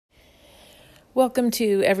Welcome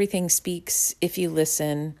to Everything Speaks If You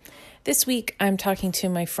Listen. This week, I'm talking to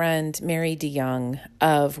my friend Mary DeJong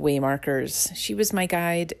of Waymarkers. She was my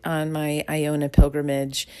guide on my Iona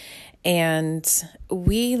pilgrimage, and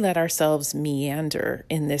we let ourselves meander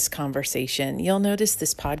in this conversation. You'll notice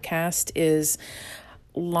this podcast is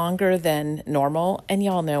longer than normal, and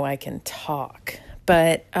y'all know I can talk,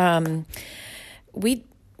 but we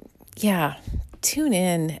tune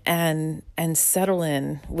in and settle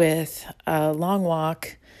in with a long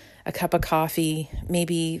walk, a cup of coffee,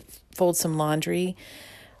 maybe fold some laundry.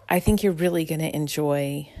 I think you're really going to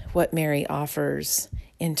enjoy what Mary offers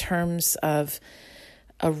in terms of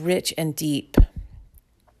a rich and deep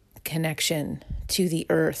connection to the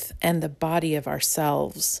earth and the body of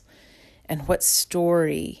ourselves, and what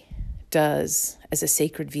story does as a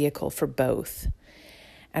sacred vehicle for both.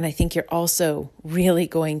 And I think you're also really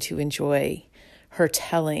going to enjoy her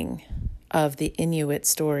telling of the Inuit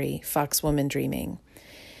story, Fox Woman Dreaming.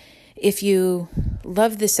 If you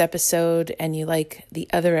love this episode and you like the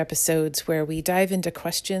other episodes where we dive into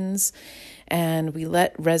questions and we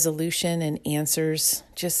let resolution and answers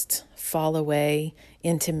just fall away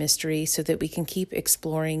into mystery so that we can keep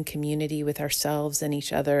exploring community with ourselves and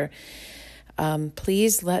each other,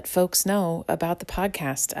 please let folks know about the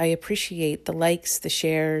podcast. I appreciate the likes, the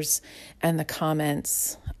shares, and the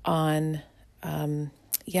comments on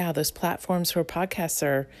those platforms where podcasts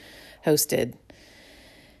are hosted,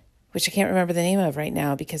 which I can't remember the name of right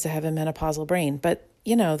now because I have a menopausal brain. But,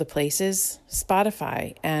 you know, the places,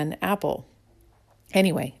 Spotify and Apple.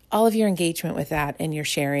 Anyway, all of your engagement with that and your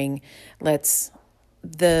sharing lets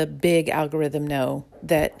the big algorithm know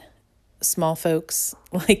that small folks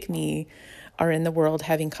like me are in the world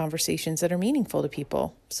having conversations that are meaningful to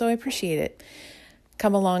people. So I appreciate it.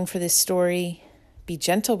 Come along for this story. Be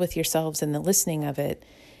gentle with yourselves in the listening of it.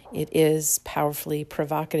 It is powerfully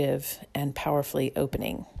provocative and powerfully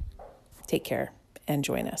opening. Take care and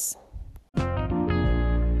join us.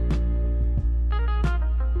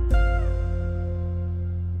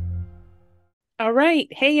 All right.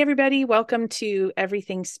 Hey, everybody. Welcome to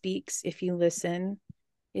Everything Speaks If You Listen.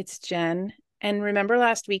 It's Jen. And remember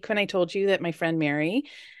last week when I told you that my friend Mary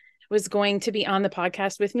was going to be on the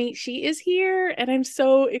podcast with me? She is here, and I'm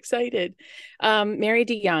so excited. Mary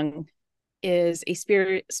DeJong is a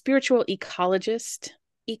spiritual ecologist,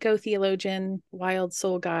 ecotheologian, wild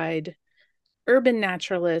soul guide, urban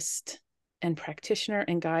naturalist, and practitioner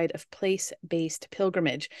and guide of place-based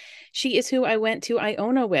pilgrimage. She is who I went to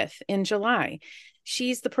Iona with in July.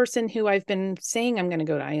 She's the person who I've been saying I'm going to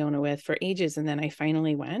go to Iona with for ages, and then I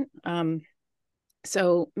finally went.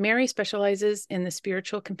 So Mary specializes in the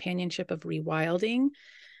spiritual companionship of rewilding,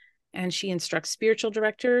 and she instructs spiritual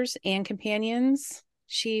directors and companions.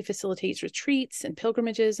 She facilitates retreats and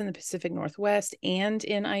pilgrimages in the Pacific Northwest and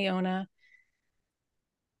in Iona.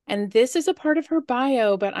 And this is a part of her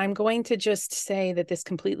bio, but I'm going to just say that this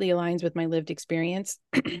completely aligns with my lived experience.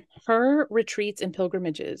 Her retreats and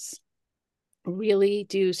pilgrimages really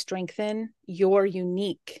do strengthen your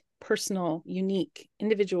unique, personal, unique,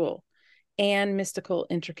 individual, and mystical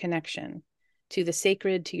interconnection to the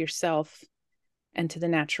sacred, to yourself, and to the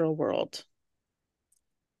natural world.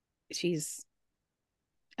 She's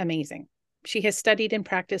amazing. She has studied and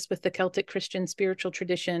practiced with the Celtic Christian spiritual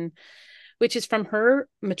tradition, which is from her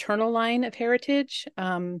maternal line of heritage,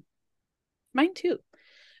 mine too,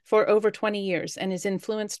 for over 20 years, and is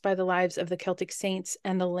influenced by the lives of the Celtic saints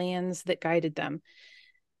and the lands that guided them.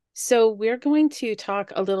 So we're going to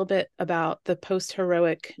talk a little bit about the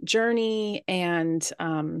post-heroic journey and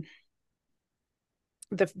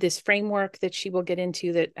this framework that she will get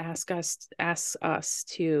into that asks us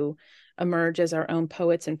to emerge as our own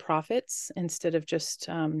poets and prophets instead of just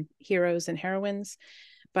heroes and heroines.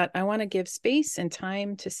 But I want to give space and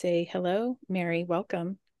time to say hello, Mary.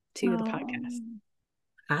 Welcome to the podcast.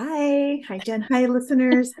 Hi, Jen. Hi,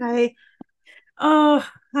 listeners. Hi. Oh,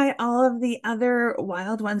 hi, all of the other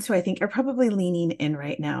wild ones who I think are probably leaning in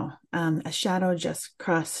right now. A shadow just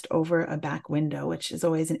crossed over a back window, which is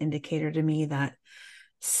always an indicator to me that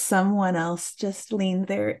someone else just leaned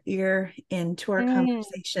their ear into our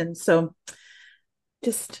conversation. So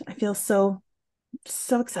I feel so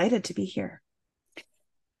excited to be here.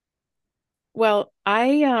 Well,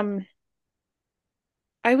 I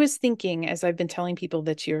was thinking, as I've been telling people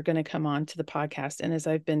that you're going to come on to the podcast, and as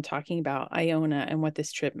I've been talking about Iona and what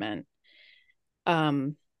this trip meant,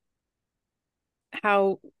 how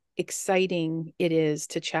exciting it is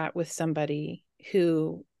to chat with somebody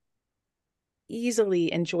who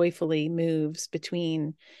easily and joyfully moves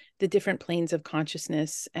between the different planes of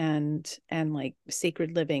consciousness and like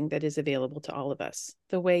sacred living that is available to all of us.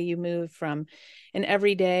 The way you move from an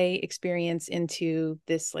everyday experience into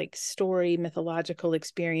this like story mythological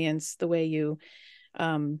experience, the way you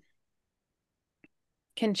can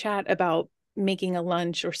chat about making a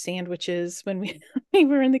lunch or sandwiches when we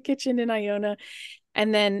were in the kitchen in Iona,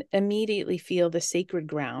 and then immediately feel the sacred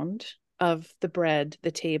ground of the bread,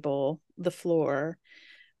 the table, the floor.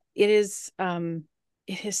 It is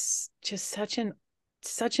just such an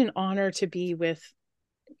honor to be with.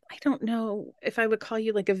 I don't know if I would call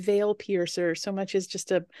you like a veil piercer so much as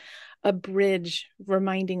just a bridge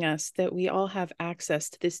reminding us that we all have access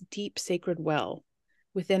to this deep sacred well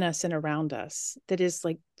within us and around us that is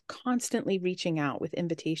like constantly reaching out with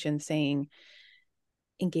invitations saying,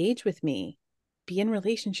 engage with me, be in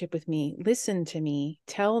relationship with me, listen to me,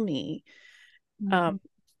 tell me. Mm-hmm.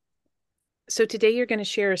 So today you're going to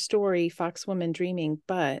share a story, Fox Woman Dreaming,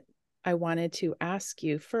 but I wanted to ask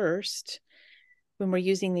you first, when we're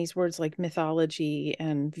using these words like mythology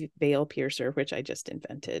and veil piercer, which I just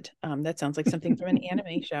invented, that sounds like something from an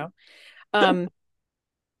anime show.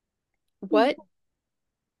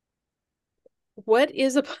 What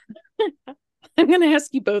is a I'm going to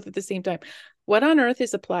ask you both at the same time. What on earth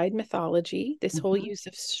is applied mythology? This whole use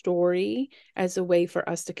of story as a way for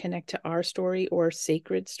us to connect to our story or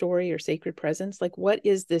sacred presence. Like, what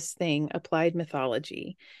is this thing, applied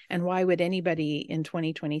mythology? And why would anybody in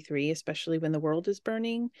 2023, especially when the world is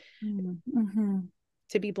burning,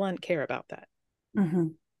 to be blunt, care about that?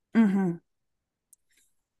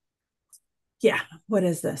 Yeah. What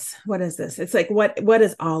is this? What is this? It's like, what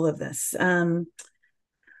is all of this?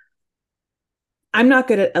 I'm not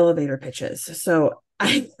good at elevator pitches, so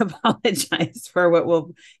I apologize for what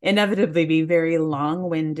will inevitably be very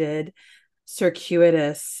long-winded,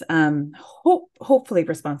 circuitous, hopefully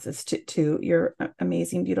responses to your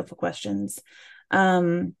amazing, beautiful questions.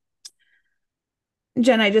 Jen,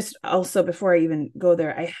 I just also, before I even go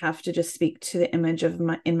there, I have to just speak to the image of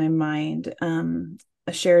in my mind,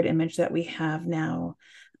 a shared image that we have now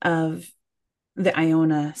of the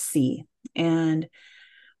Iona Sea and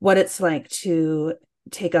what it's like to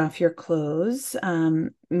take off your clothes.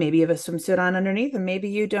 Maybe you have a swimsuit on underneath and maybe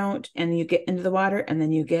you don't, and you get into the water and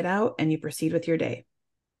then you get out and you proceed with your day.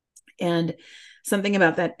 And something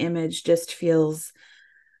about that image just feels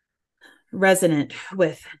resonant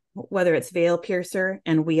with whether it's veil piercer,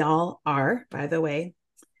 and we all are, by the way.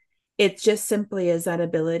 It just simply is that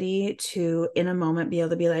ability to, in a moment, be able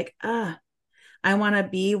to be like, I want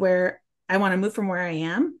to move from where I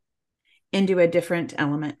am into a different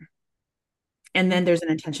element. And then there's an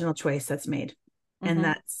intentional choice that's made. And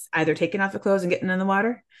that's either taking off the clothes and getting in the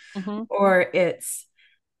water, or it's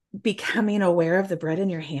becoming aware of the bread in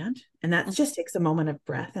your hand. And that just takes a moment of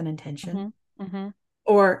breath and intention.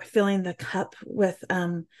 Or filling the cup with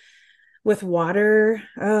water.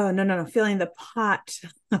 Oh, no. Filling the pot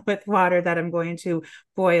with water that I'm going to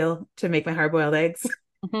boil to make my hard-boiled eggs.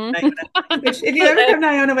 Which, if you ever come to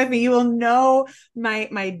Iona with me, you will know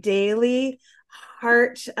my daily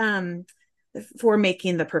heart for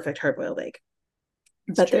making the perfect hard-boiled egg.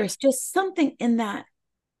 But there's just something in that,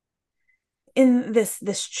 in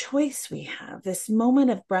this choice we have, this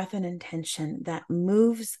moment of breath and intention that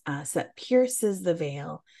moves us, that pierces the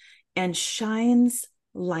veil and shines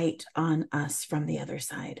light on us from the other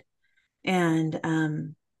side. And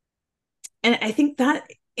I think that,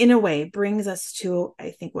 in a way, brings us to,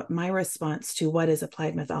 I think, what my response to what is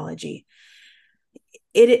applied mythology.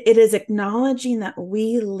 It is acknowledging that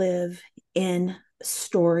we live in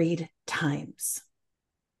storied times.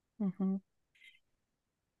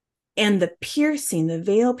 And the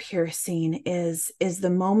veil piercing is the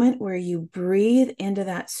moment where you breathe into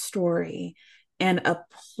that story and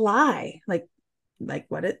apply, like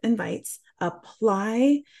what it invites,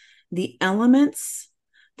 apply the elements,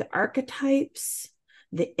 the archetypes,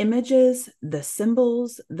 the images, the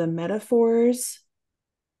symbols, the metaphors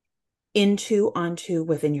onto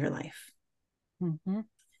within your life.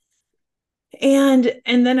 And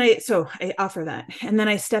then I offer that. And then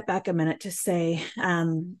I step back a minute to say,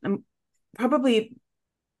 I'm probably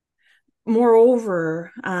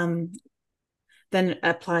moreover than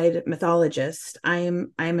applied mythologist.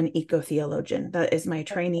 I'm an ecotheologian. That is my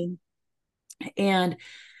training. And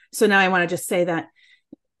so now I want to just say that,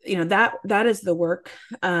 that is the work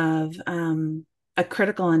of a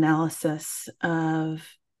critical analysis of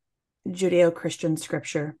Judeo-Christian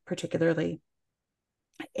scripture, particularly,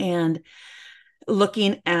 and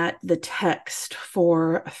looking at the text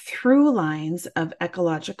for through lines of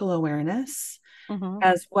ecological awareness,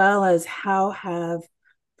 as well as how have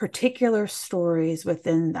particular stories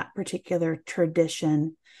within that particular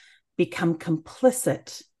tradition become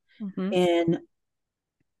complicit Mm-hmm.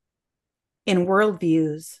 in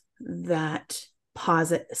worldviews that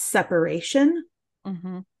posit separation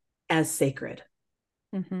Mm-hmm. as sacred.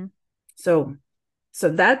 Mm-hmm. So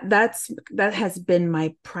that has been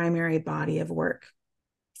my primary body of work.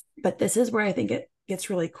 But this is where I think it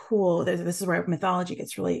gets really cool. This is where mythology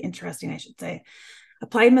gets really interesting, I should say.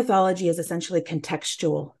 Applied mythology is essentially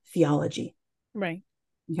contextual theology. Right.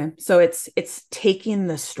 Okay. So it's taking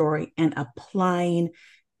the story and applying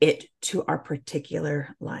it to our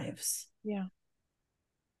particular lives. Yeah.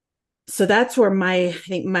 So that's where I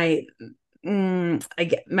think I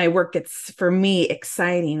get my work gets for me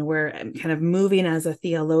exciting, where I'm kind of moving as a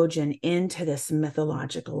theologian into this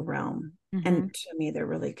mythological realm. Mm-hmm. And to me, they're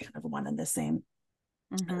really kind of one and the same.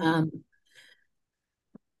 Mm-hmm. Um,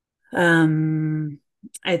 um,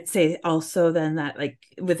 I'd say also then that like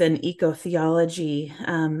within ecotheology,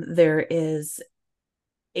 there is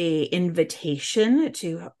a invitation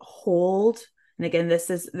to hold. And again,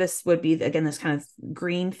 this would be again this kind of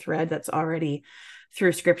green thread that's already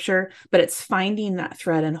through scripture, but it's finding that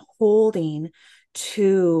thread and holding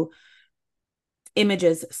to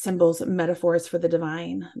images, symbols, metaphors for the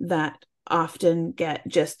divine that often get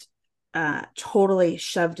just totally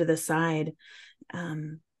shoved to the side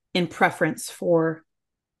in preference for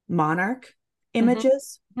monarch Mm-hmm.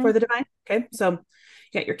 images for the divine. Okay, so you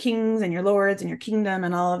got your kings and your lords and your kingdom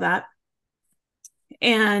and all of that,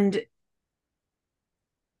 and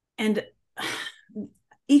and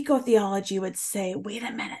ecotheology would say, wait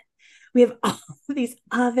a minute, we have all of these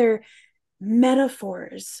other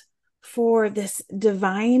metaphors for this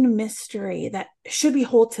divine mystery that should be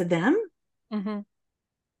whole to them. Mm-hmm.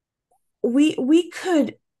 We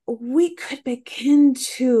could begin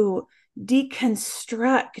to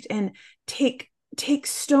deconstruct and take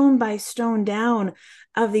stone by stone down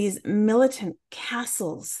of these militant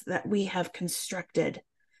castles that we have constructed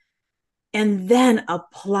and then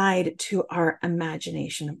applied to our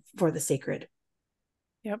imagination for the sacred.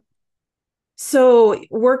 Yep. So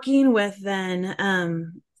working with then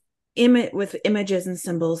with images and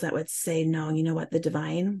symbols that would say, no, you know what, the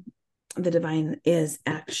divine is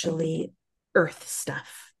actually earth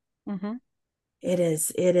stuff. Mm-hmm. It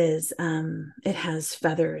has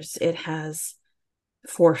feathers, it has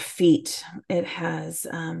 4 feet, it has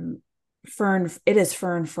fern, it is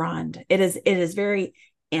fern frond, it is very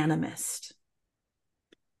animist.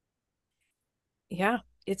 Yeah.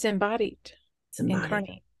 It's embodied, It's embodied,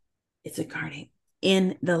 incarnate. it's incarnate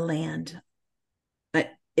in the land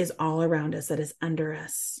that is all around us, that is under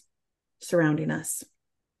us, surrounding us.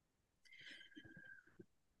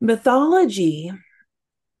 Mythology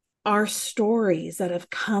are stories that have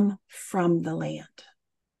come from the land.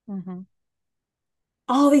 Mm-hmm.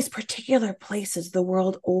 All these particular places the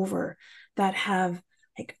world over that have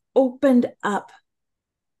like opened up,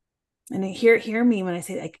 and hear me when I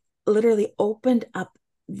say like literally opened up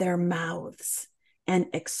their mouths and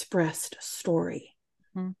expressed story.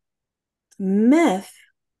 Mm-hmm. Myth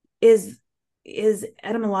is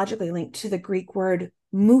etymologically linked to the Greek word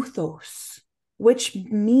muthos, which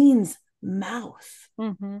means mouth.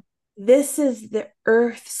 Mm-hmm. This is the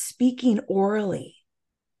earth speaking orally.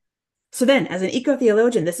 So then, as an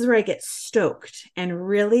ecotheologian, this is where I get stoked and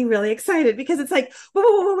really, really excited, because it's like,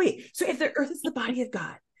 wait. So if the earth is the body of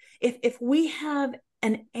God, if we have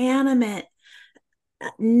an animate,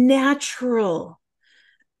 natural,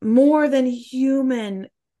 more than human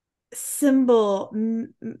symbol,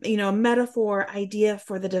 metaphor, idea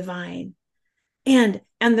for the divine, and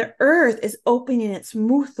the earth is opening its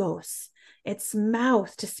muthos, its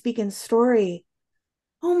mouth, to speak in story.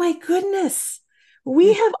 Oh my goodness.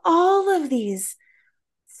 We have all of these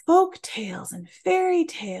folk tales and fairy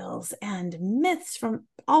tales and myths from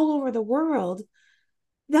all over the world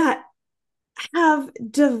that have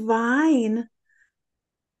divine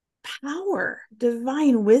power,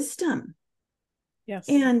 divine wisdom. Yes.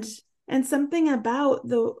 And something about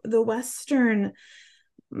the Western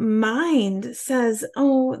mind says,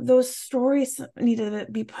 oh, those stories need to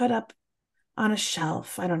be put up on a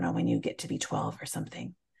shelf. I don't know, when you get to be 12 or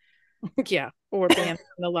something. Yeah. Or banned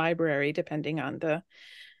from the library, depending on the,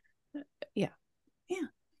 yeah. Yeah.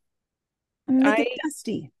 And they I, get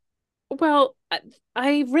dusty. well,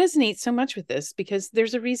 I resonate so much with this because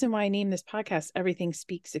there's a reason why I named this podcast Everything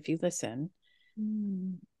Speaks If You Listen.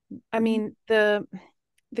 I mean, the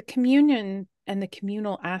communion and the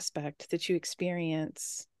communal aspect that you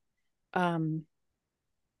experience um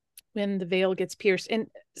when the veil gets pierced. And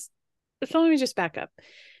so let me just back up.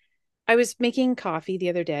 I was making coffee the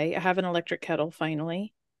other day. I have an electric kettle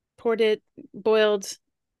finally. Poured it, boiled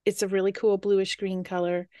It's a really cool bluish green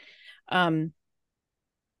color. I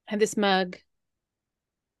had this mug.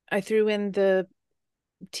 I threw in the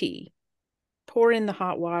tea, pour in the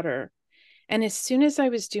hot water. And as soon as I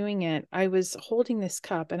was doing it, I was holding this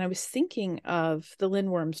cup and I was thinking of the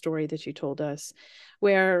Lindworm story that you told us,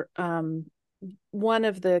 where one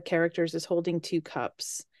of the characters is holding two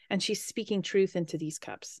cups and she's speaking truth into these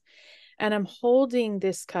cups. And I'm holding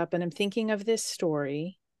this cup and I'm thinking of this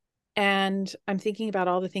story. And I'm thinking about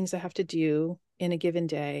all the things I have to do in a given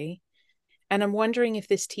day. And I'm wondering if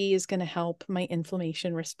this tea is going to help my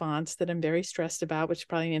inflammation response that I'm very stressed about, which is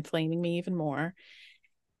probably inflaming me even more.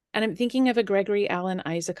 And I'm thinking of a Gregory Alan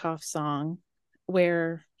Isaacoff song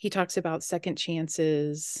where he talks about second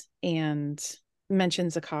chances and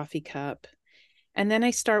mentions a coffee cup. And then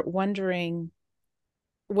I start wondering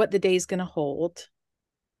what the day's going to hold.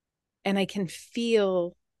 And I can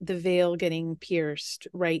feel the veil getting pierced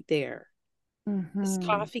right there. This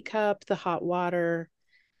coffee cup, the hot water,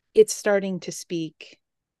 it's starting to speak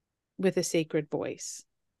with a sacred voice.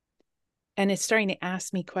 And it's starting to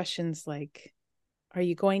ask me questions like, are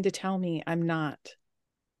you going to tell me I'm not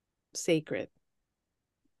sacred?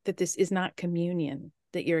 That this is not communion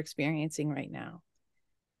that you're experiencing right now?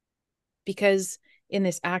 Because in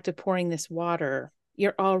this act of pouring this water,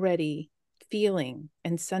 you're already feeling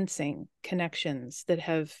and sensing connections that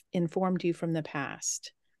have informed you from the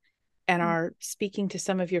past and are speaking to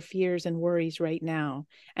some of your fears and worries right now.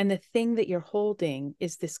 And the thing that you're holding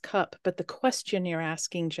is this cup. But the question you're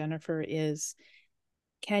asking, Jennifer, is,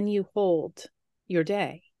 can you hold your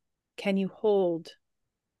day? Can you hold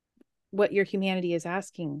what your humanity is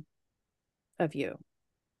asking of you?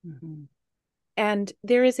 Mm-hmm. And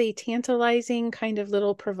there is a tantalizing kind of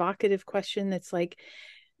little provocative question that's like,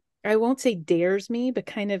 I won't say dares me, but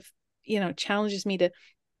kind of, challenges me to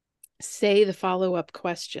say the follow-up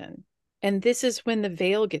question. And this is when the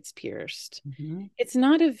veil gets pierced. Mm-hmm. It's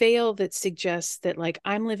not a veil that suggests that like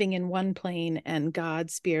I'm living in one plane and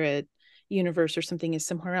God, spirit, universe, or something is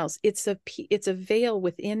somewhere else. It's a veil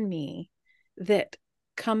within me that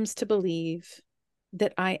comes to believe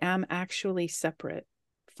that I am actually separate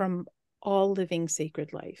from all living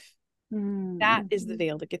sacred life. Mm-hmm. That is the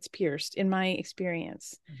veil that gets pierced in my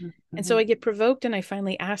experience. Mm-hmm. And so I get provoked and I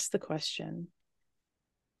finally ask the question,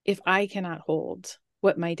 if I cannot hold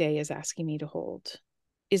what my day is asking me to hold,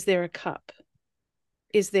 is there a cup?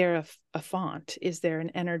 Is there a font? Is there an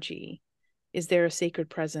energy? Is there a sacred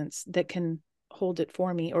presence that can hold it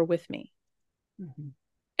for me or with me? Mm-hmm.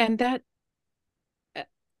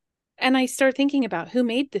 And I start thinking about who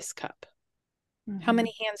made this cup. Mm-hmm. How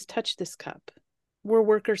many hands touched this cup? Were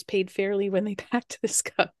workers paid fairly when they packed this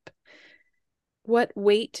cup? What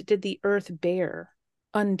weight did the earth bear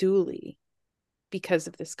unduly because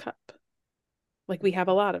of this cup? Like we have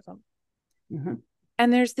a lot of them. Mm-hmm.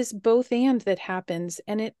 And there's this both and that happens.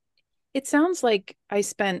 And it sounds like I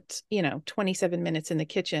spent, 27 minutes in the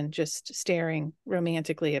kitchen just staring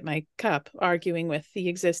romantically at my cup, arguing with the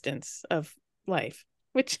existence of life,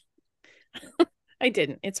 which I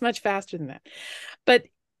didn't. It's much faster than that. But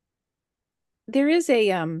there is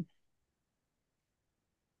a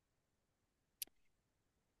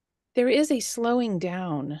slowing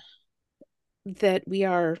down that we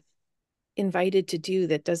are invited to do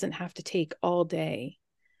that doesn't have to take all day,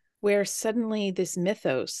 where suddenly this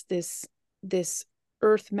mythos, this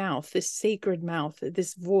earth mouth, this sacred mouth,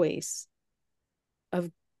 this voice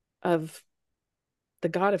of the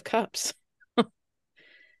God of Cups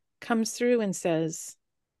comes through and says,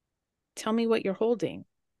 tell me what you're holding.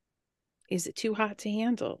 Is it too hot to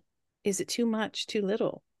handle? Is it too much, too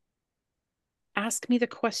little? Ask me the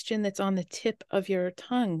question that's on the tip of your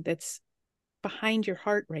tongue, that's behind your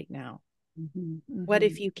heart right now. Mm-hmm, mm-hmm. What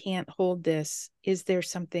if you can't hold this? Is there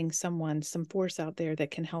something, someone, some force out there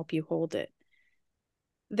that can help you hold it?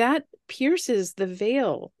 That pierces the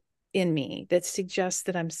veil in me that suggests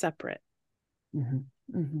that I'm separate.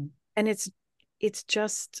 Mm-hmm, mm-hmm. And it's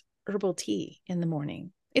just herbal tea in the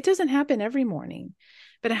morning. It doesn't happen every morning,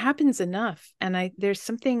 but it happens enough. And there's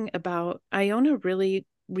something about, Iona really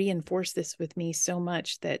reinforced this with me so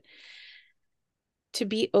much, that to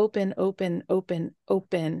be open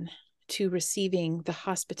to receiving the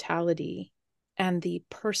hospitality and the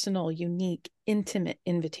personal, unique, intimate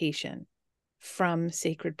invitation from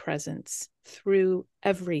sacred presence through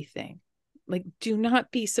everything. Like, do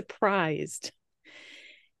not be surprised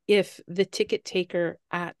if the ticket taker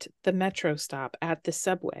at the metro stop, at the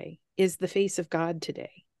subway, is the face of God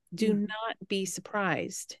today. Do not be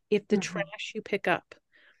surprised if the trash you pick up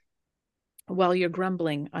while you're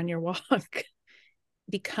grumbling on your walk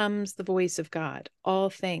becomes the voice of God. All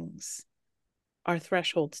things are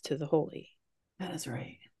thresholds to the holy. That is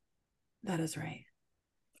right. That is right.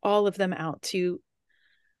 All of them out to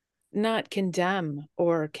not condemn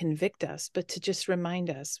or convict us, but to just remind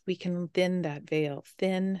us we can thin that veil,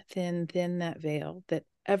 thin that veil that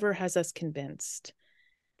ever has us convinced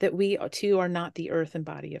that we too are not the earth and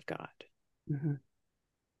body of God. Mm-hmm.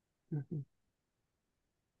 Mm-hmm.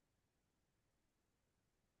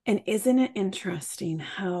 And isn't it interesting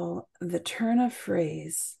how the turn of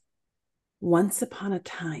phrase, once upon a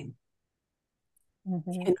time,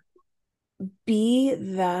 can be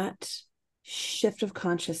that shift of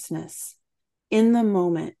consciousness in the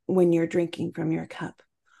moment when you're drinking from your cup,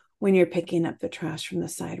 when you're picking up the trash from the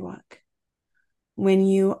sidewalk, when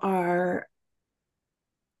you are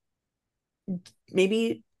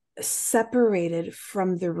maybe separated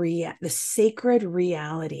from the sacred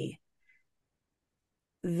reality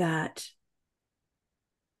that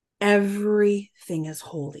everything is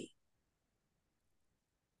holy.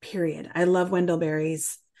 Period. I love Wendell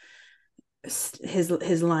Berry's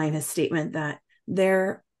his line, his statement that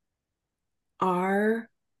there are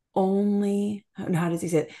only, how does he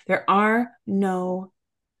say it? There are no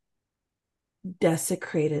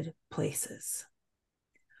desecrated places,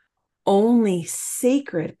 only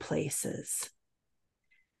sacred places,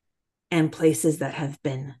 and places that have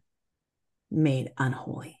been made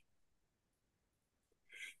unholy.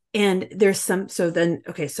 And there's some, so then,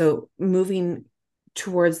 okay, so moving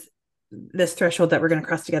towards this threshold that we're going to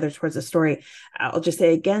cross together towards the story, I'll just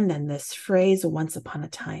say again, then this phrase, once upon a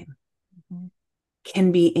time,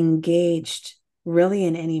 can be engaged really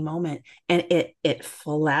in any moment. And it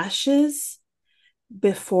flashes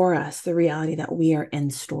before us the reality that we are in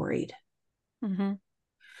storied. Mm-hmm.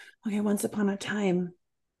 Okay, once upon a time,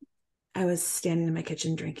 I was standing in my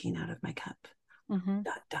kitchen drinking out of my cup. Mm-hmm.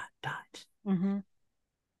 Dot, dot, dot. Mm-hmm.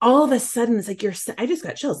 All of a sudden, it's like I just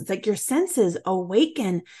got chills. It's like your senses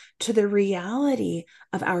awaken to the reality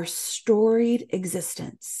of our storied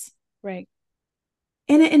existence. Right.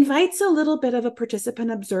 And it invites a little bit of a participant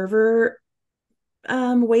observer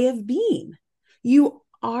way of being. You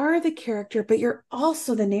are the character, but you're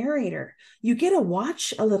also the narrator. You get to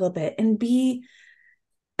watch a little bit and be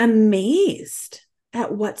amazed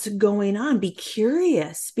at what's going on, be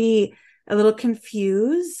curious, be a little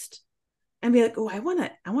confused, and be like, oh, I want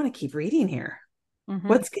to keep reading here. Mm-hmm.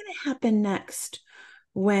 What's going to happen next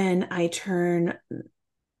when I turn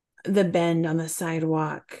the bend on the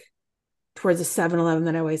sidewalk towards the 7-Eleven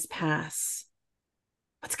that I always pass?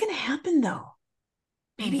 What's going to happen though?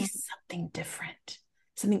 Maybe Mm-hmm. something different,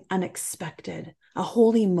 something unexpected, a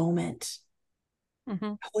holy moment, Mm-hmm.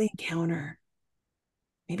 a holy encounter.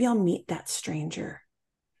 Maybe I'll meet that stranger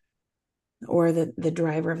or the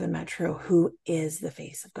driver of the metro who is the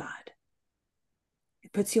face of God.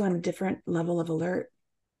 It puts you on a different level of alert.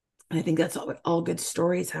 And I think that's all good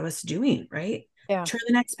stories have us doing, right? Yeah. Turn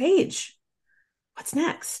the next page. What's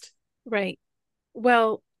next? Right.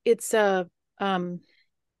 Well, it's I'm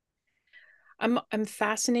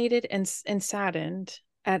fascinated and saddened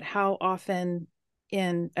at how often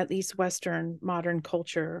in at least Western modern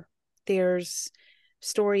culture, there's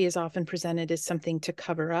story is often presented as something to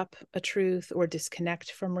cover up a truth or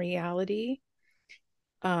disconnect from reality.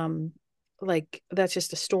 Um, like that's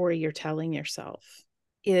just a story you're telling yourself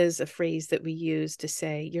is a phrase that we use to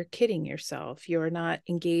say you're kidding yourself. You're not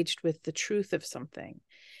engaged with the truth of something.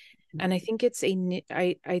 And I think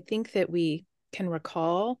I think that we can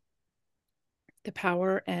recall the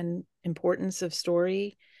power and importance of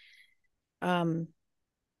story, um,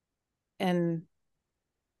 and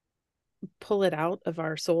pull it out of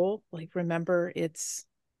our soul, like remember its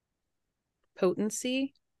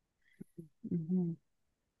potency. Mm-hmm.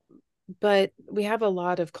 But we have a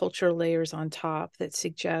lot of cultural layers on top that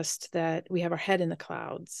suggest that we have our head in the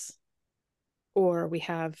clouds, or we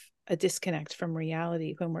have a disconnect from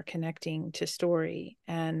reality when we're connecting to story.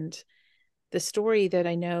 And the story that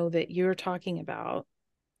I know that you're talking about,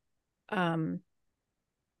 um,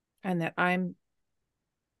 and that I'm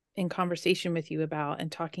in conversation with you about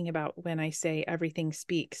and talking about when I say everything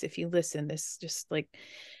speaks, if you listen, this just like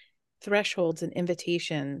thresholds and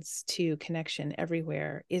invitations to connection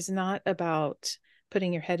everywhere is not about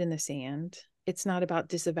putting your head in the sand. It's not about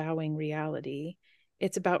disavowing reality.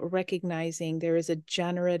 It's about recognizing there is a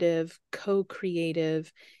generative,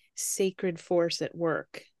 co-creative, sacred force at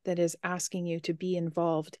work that is asking you to be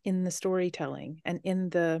involved in the storytelling and in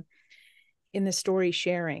the story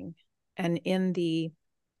sharing and in the,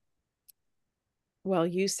 well,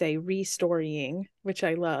 you say restorying, which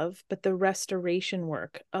I love, but the restoration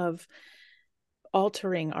work of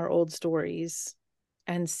altering our old stories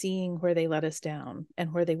and seeing where they let us down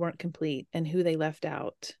and where they weren't complete and who they left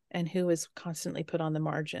out and who is constantly put on the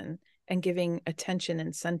margin and giving attention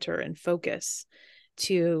and center and focus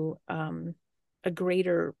to a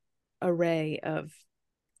greater array of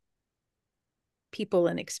people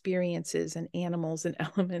and experiences and animals and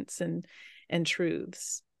elements and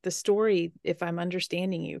truths. The story, if I'm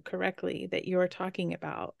understanding you correctly, that you're talking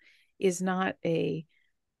about is not a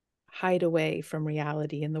hideaway from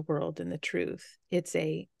reality in the world and the truth. It's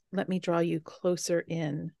a, let me draw you closer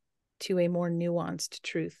in to a more nuanced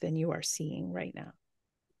truth than you are seeing right now.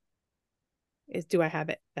 Do I have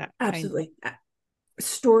it that Absolutely. Kind of?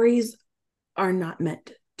 Stories are not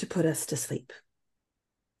meant to put us to sleep.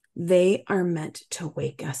 They are meant to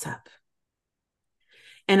wake us up.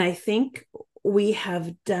 And I think there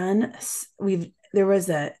was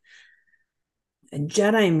a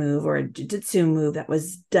Jedi move or a Jiu-Jitsu move that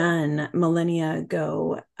was done millennia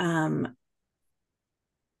ago. There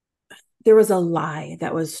was a lie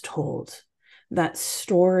that was told that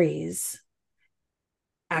stories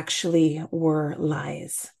actually were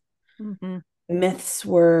lies. Mm-hmm. Myths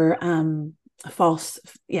were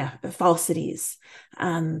falsities,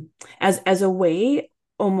 as a way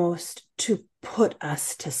almost to put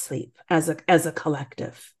us to sleep as a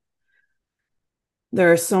collective.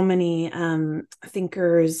 There are so many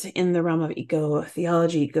thinkers in the realm of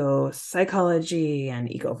eco-theology, eco-psychology, and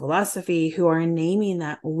eco-philosophy who are naming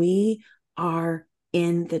that we are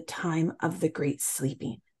in the time of the great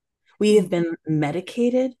sleeping. We have been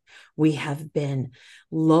medicated. We have been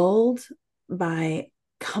lulled by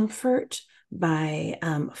comfort, by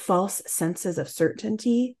false senses of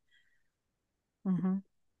certainty,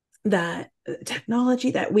 that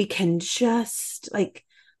technology, that we can just like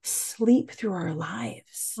sleep through our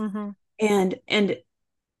lives. And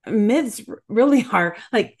myths really are,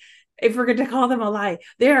 like, if we're going to call them a lie,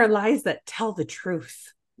 they are lies that tell the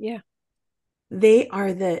truth. Yeah. They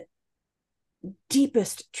are the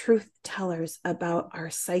deepest truth tellers about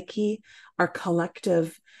our psyche, our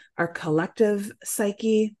collective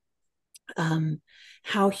psyche,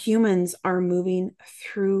 how humans are moving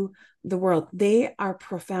through the world. They are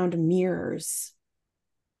profound mirrors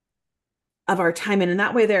of our time, and in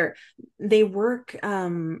that way they work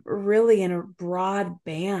really in a broad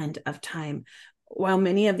band of time. While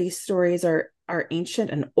many of these stories are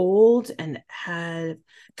ancient and old and have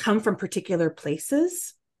come from particular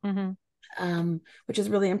places, which is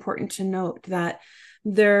really important to note, that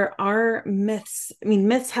there are myths. I mean,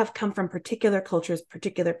 myths have come from particular cultures,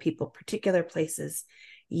 particular people, particular places.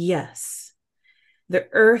 Yes, the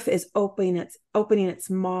earth is opening its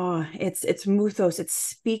maw, its muthos. It's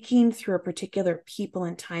speaking through a particular people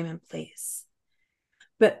and time and place.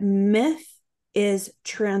 But myth is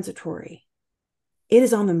transitory. It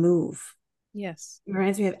is on the move. Yes. It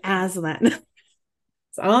reminds me of Aslan.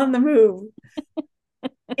 It's on the move.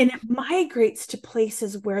 And it migrates to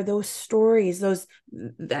places where those stories,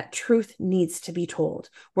 that truth needs to be told,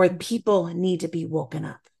 where people need to be woken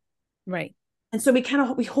up. Right. And so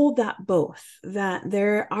we hold that both, that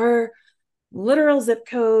there are literal zip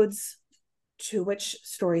codes to which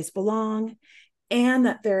stories belong, and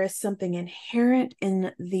that there is something inherent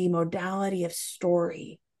in the modality of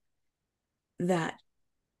story, that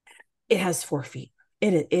it has 4 feet.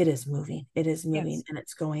 It is moving. It is moving, yes. And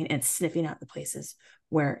it's going and sniffing out the places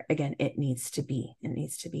where, again, it needs to be. It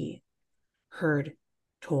needs to be heard,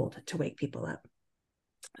 told, to wake people up.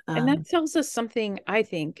 And that tells us something. I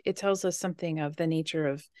think it tells us something of the nature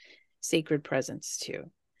of sacred presence too.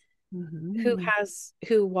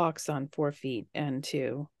 Who walks on 4 feet and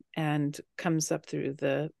 2 and comes up through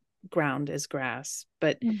the ground as grass.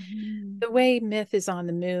 But the way myth is on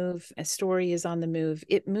the move, a story is on the move,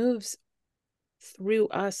 it moves through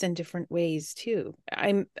us in different ways too.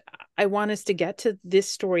 I want us to get to this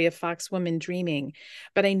story of Fox Woman dreaming,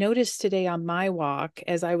 but I noticed today on my walk,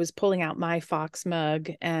 as I was pulling out my Fox mug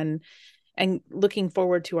and looking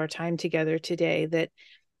forward to our time together today, that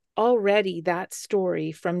already that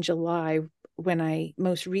story from July, when I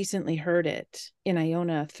most recently heard it in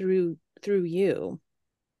Iona through you,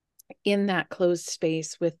 in that closed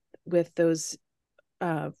space with those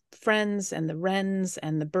friends and the wrens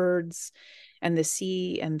and the birds and the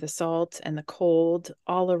sea and the salt and the cold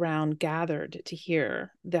all around gathered to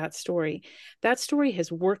hear that story. That story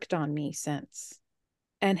has worked on me since,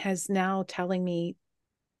 and has now telling me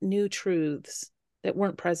new truths that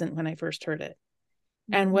weren't present when I first heard it.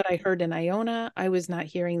 And what I heard in Iona, I was not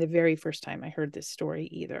hearing the very first time I heard this story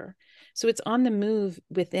either. So it's on the move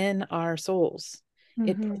within our souls.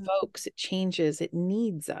 It provokes, it changes, it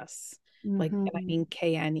needs us. Like, and I mean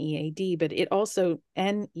KNEAD, but it also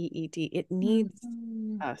NEED. It needs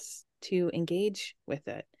us to engage with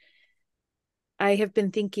it. I have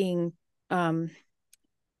been thinking,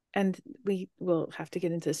 and we will have to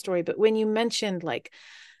get into the story, but when you mentioned like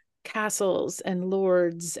castles and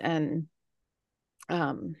lords and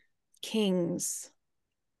kings,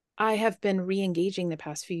 I have been re-engaging the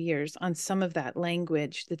past few years on some of that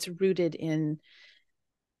language that's rooted in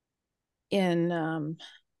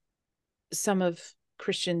some of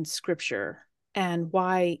Christian scripture, and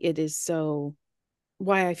why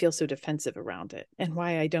I feel so defensive around it, and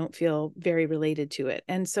why I don't feel very related to it.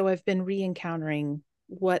 And so I've been re-encountering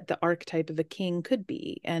what the archetype of a king could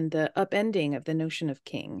be, and the upending of the notion of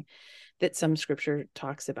king that some scripture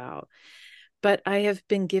talks about. But I have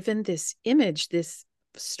been given this image, this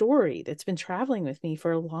story that's been traveling with me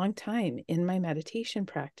for a long time in my meditation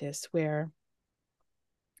practice, where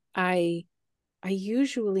I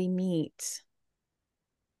usually meet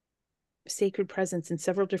sacred presence in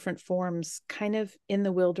several different forms, kind of in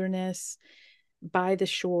the wilderness, by the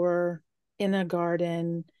shore, in a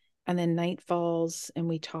garden, and then night falls and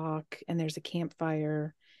we talk and there's a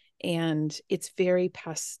campfire, and it's very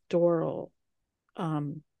pastoral.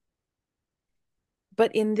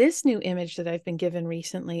 But in this new image that I've been given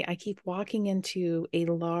recently, I keep walking into a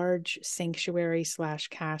large sanctuary slash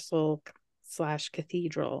castle slash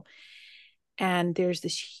cathedral, and there's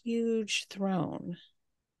this huge throne,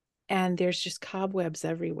 and there's just cobwebs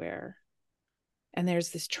everywhere. And there's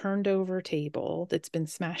this turned over table that's been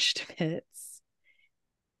smashed to bits.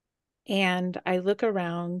 And I look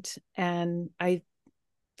around and I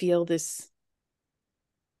feel this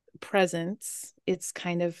presence. It's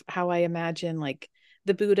kind of how I imagine like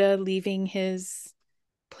the Buddha leaving his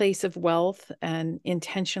place of wealth and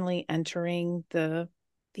intentionally entering the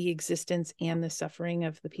existence and the suffering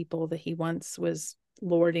of the people that he once was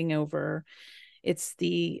lording over. It's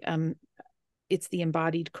the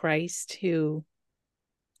embodied Christ who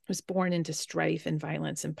was born into strife and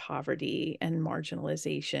violence and poverty and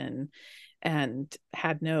marginalization and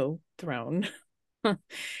had no throne.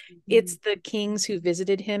 It's the kings who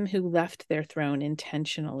visited him who left their throne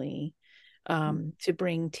intentionally, to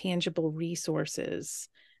bring tangible resources,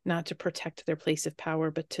 not to protect their place of power,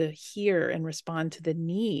 but to hear and respond to the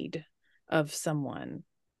need of someone,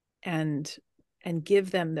 and give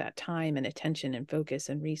them that time and attention and focus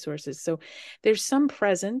and resources. So there's some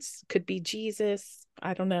presence, could be Jesus,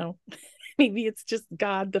 I don't know. Maybe it's just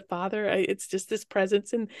God the Father. It's just this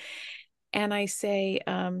presence. And I say,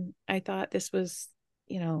 I thought this was,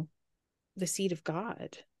 the seat of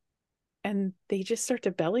God. And they just start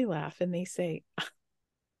to belly laugh and they say,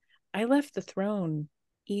 I left the throne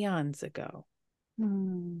eons ago.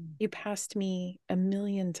 You passed me a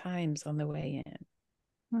million times on the way in.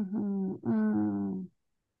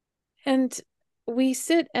 And we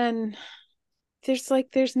sit, and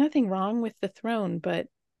there's nothing wrong with the throne, but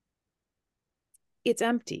it's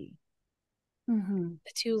empty. The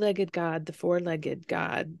two-legged God, the four-legged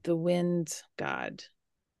God, the wind God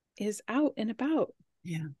is out and about,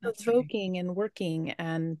 evoking and working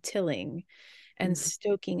and tilling and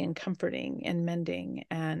stoking and comforting and mending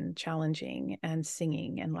and challenging and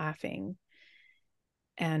singing and laughing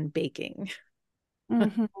and baking.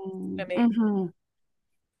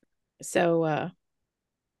 So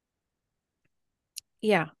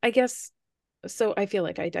yeah, I guess so. I feel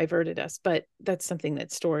like I diverted us, but that's something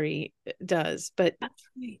that story does. But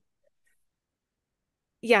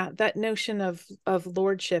yeah, that notion of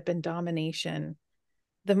lordship and domination,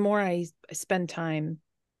 the more I spend time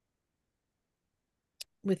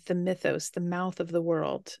with the mythos, the mouth of the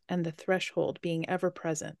world, and the threshold being ever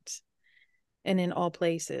present and in all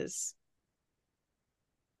places,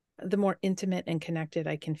 the more intimate and connected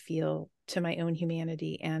I can feel to my own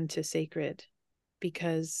humanity and to sacred,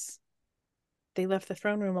 because they left the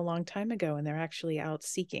throne room a long time ago and they're actually out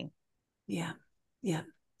seeking. Yeah.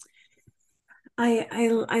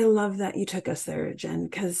 I love that you took us there, Jen,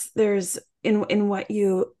 because there's in what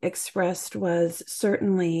you expressed was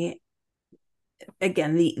certainly,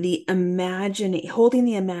 again, the holding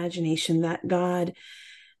the imagination that God,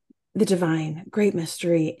 the divine great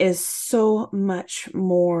mystery, is so much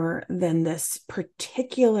more than this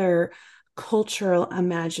particular cultural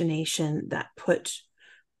imagination that put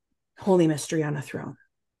holy mystery on a throne,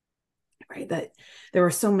 right? That there were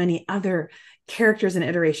so many other characters and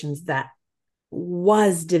iterations that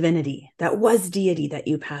was divinity, that was deity that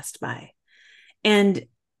you passed by. And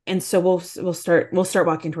so we'll start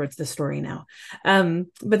walking towards the story now.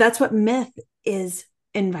 But that's what myth is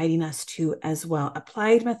inviting us to as well.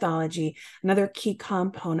 Applied mythology, another key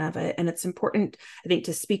component of it. And it's important, I think,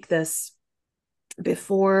 to speak this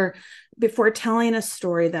before telling a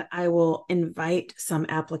story that I will invite some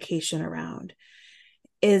application around,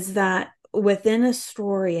 is that within a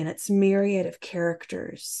story and its myriad of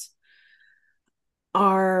characters,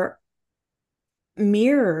 are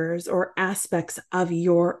mirrors or aspects of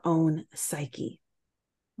your own psyche.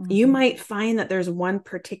 Mm-hmm. You might find that there's one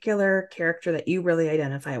particular character that you really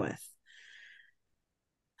identify with.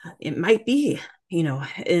 It might be,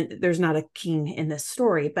 there's not a king in this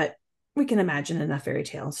story, but we can imagine enough fairy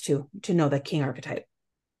tales to know the king archetype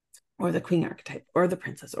or the queen archetype or the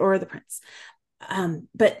princess or the prince.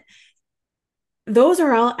 But those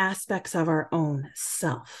are all aspects of our own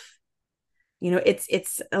self.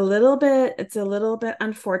 It's a little bit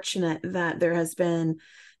unfortunate that there has been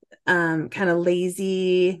kind of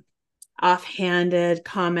lazy, offhanded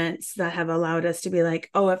comments that have allowed us to be like,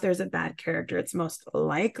 oh, if there's a bad character, it's most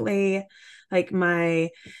likely like my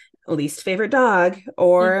least favorite dog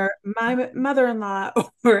or my mother-in-law,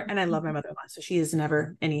 and I love my mother-in-law, so she is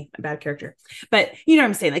never any bad character. But you know what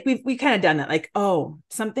I'm saying? Like we kind of done that, like, oh,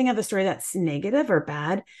 something of the story that's negative or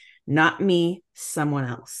bad, not me, someone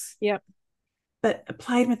else. Yep. But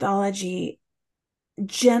applied mythology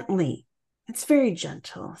gently, it's very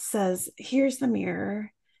gentle, says, here's the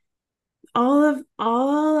mirror. All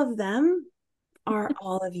of them are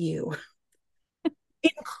all of you,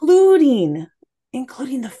 including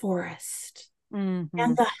the forest, mm-hmm.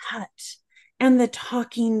 and the hut and the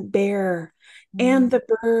talking bear, mm-hmm. and the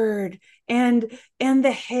bird and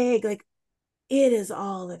the hag. Like, it is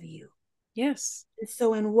all of you. Yes. And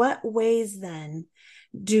so in what ways then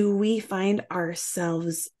do we find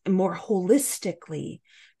ourselves more holistically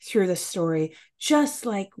through the story, just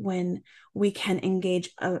like when we can engage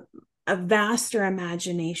a vaster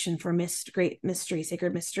imagination for great mystery,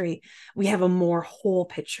 sacred mystery, we have a more whole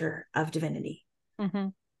picture of divinity. Mm-hmm.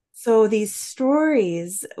 So these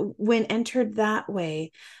stories, when entered that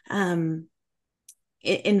way,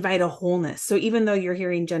 invite a wholeness. So even though you're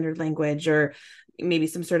hearing gendered language or maybe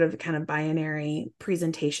some sort of kind of binary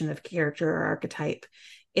presentation of character or archetype,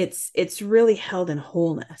 it's really held in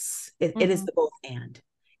wholeness. It is the both and.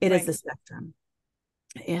 It is the spectrum.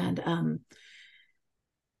 And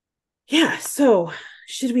yeah, so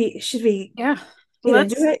should we get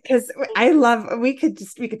into it?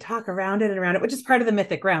 Because we could talk around it and around it, which is part of the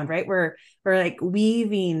mythic ground, right? We're like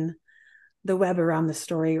weaving the web around the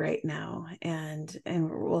story right now, and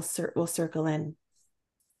we'll circle in.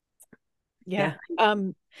 Yeah.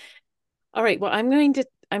 All right. Well, I'm going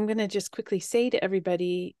to just quickly say to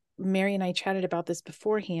everybody, Mary and I chatted about this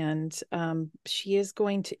beforehand. She is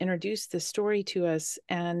going to introduce the story to us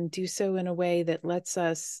and do so in a way that lets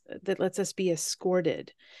us be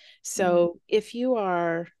escorted. So if you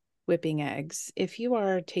are whipping eggs, if you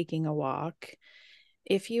are taking a walk,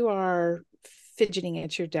 if you are fidgeting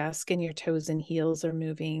at your desk and your toes and heels are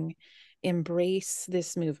moving, embrace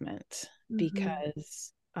this movement,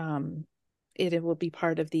 because it will be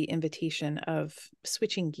part of the invitation of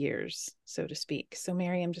switching gears, so to speak. So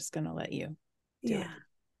Mary, I'm just going to let you do it.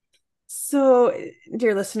 So,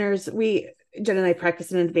 dear listeners, Jen and I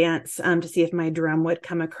practiced in advance to see if my drum would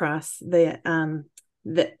come across the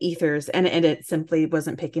ethers, and it simply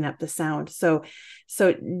wasn't picking up the sound. So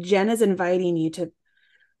Jen is inviting you to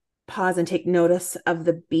pause and take notice of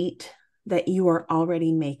the beat that you are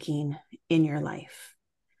already making in your life.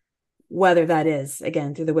 Whether that is,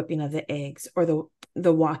 again, through the whipping of the eggs or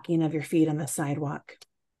the walking of your feet on the sidewalk.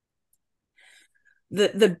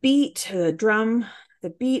 The beat, the drum, the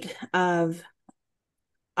beat of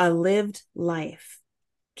a lived life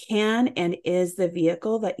can and is the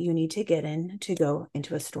vehicle that you need to get in to go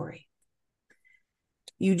into a story.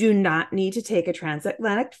 You do not need to take a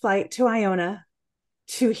transatlantic flight to Iona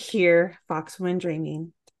to hear Foxwoman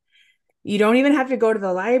Dreaming. You don't even have to go to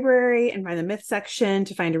the library and find the myth section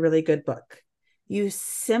to find a really good book. You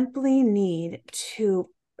simply need to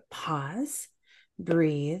pause,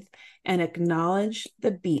 breathe, and acknowledge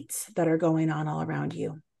the beats that are going on all around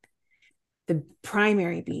you. The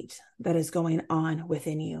primary beat that is going on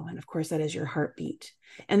within you. And of course, that is your heartbeat.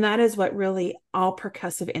 And that is what really all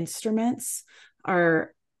percussive instruments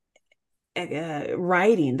are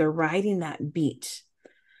riding. They're riding that beat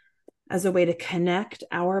as a way to connect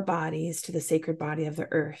our bodies to the sacred body of the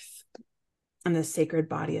earth and the sacred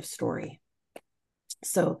body of story.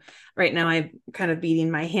 So right now I'm kind of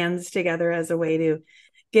beating my hands together as a way to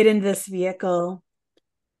get into this vehicle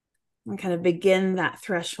and kind of begin that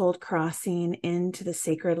threshold crossing into the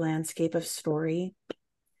sacred landscape of story.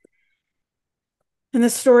 And the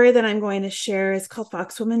story that I'm going to share is called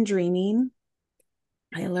Foxwoman Dreaming.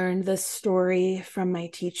 I learned this story from my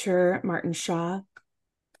teacher, Martin Shaw.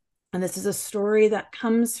 And this is a story that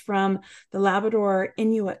comes from the Labrador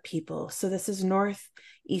Inuit people. So this is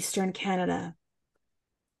northeastern Canada.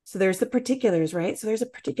 So there's the particulars, right? So there's a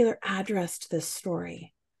particular address to this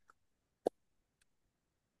story.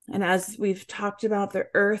 And as we've talked about, the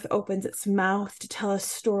earth opens its mouth to tell a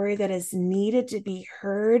story that is needed to be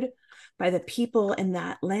heard by the people in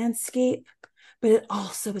that landscape, but it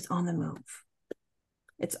also is on the move.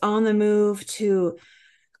 It's on the move to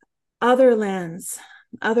other lands,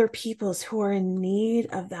 other peoples who are in need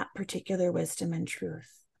of that particular wisdom and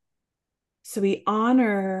truth. So we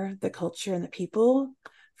honor the culture and the people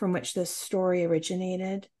from which this story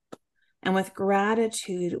originated. And with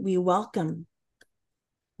gratitude, we welcome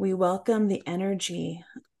the energy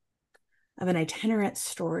of an itinerant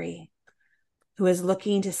story who is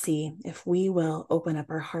looking to see if we will open up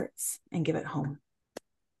our hearts and give it home.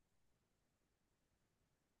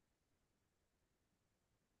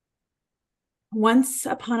 Once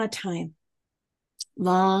upon a time,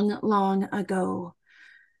 long, long ago,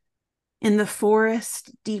 in the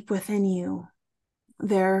forest deep within you,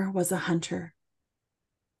 there was a hunter.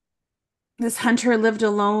 This hunter lived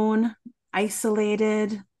alone,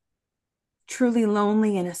 isolated, truly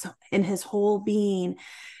lonely in his whole being.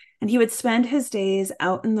 And he would spend his days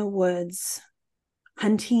out in the woods,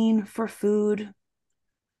 hunting for food,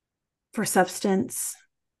 for substance.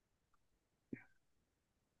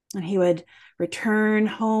 And he would return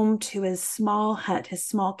home to his small hut, his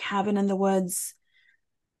small cabin in the woods,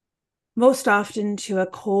 most often to a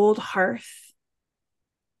cold hearth,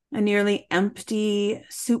 a nearly empty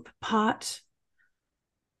soup pot,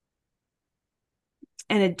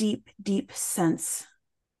 and a deep, deep sense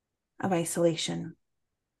of isolation.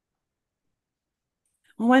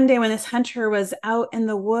 One day when this hunter was out in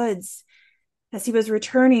the woods, as he was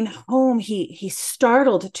returning home, he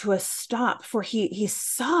startled to a stop, for he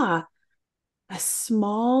saw a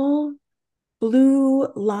small blue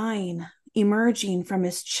line emerging from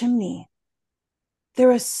his chimney. There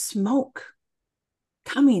was smoke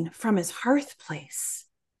coming from his hearth place.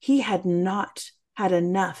 He had not had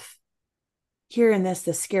enough. Here in this,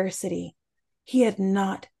 the scarcity, he had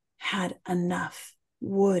not had enough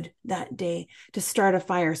wood that day to start a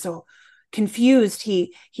fire. So confused,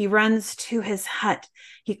 he runs to his hut.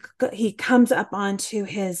 He comes up onto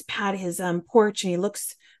his porch, and he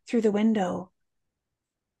looks through the window.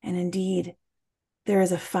 And indeed, there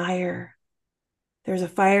is a fire. There's a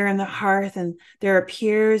fire in the hearth, and there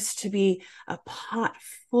appears to be a pot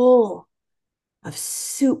full of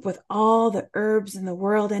soup with all the herbs in the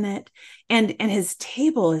world in it. And his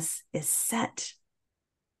table is set.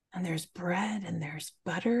 And there's bread and there's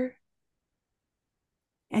butter.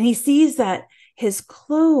 And he sees that his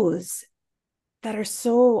clothes that are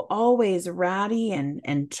so always ratty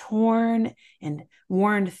and torn and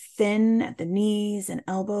worn thin at the knees and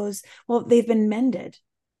elbows, well, they've been mended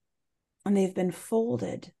and they've been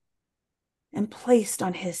folded and placed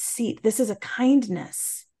on his seat. This is a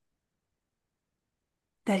kindness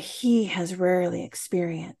that he has rarely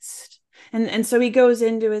experienced. And so he goes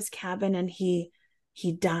into his cabin and he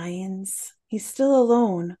dines. He's still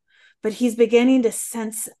alone, but he's beginning to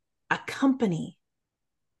sense a company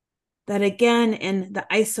that, again, in the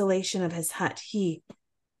isolation of his hut, he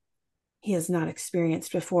has not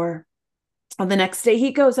experienced before. On the next day,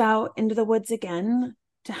 he goes out into the woods again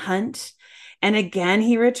to hunt. And again,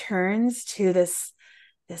 he returns to this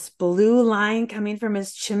blue line coming from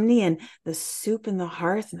his chimney, and the soup in the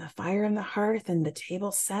hearth and the fire in the hearth and the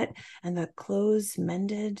table set and the clothes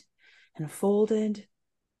mended and folded.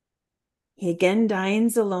 He again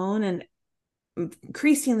dines alone and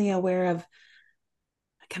increasingly aware of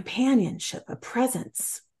a companionship, a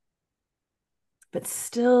presence, but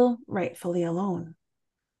still rightfully alone.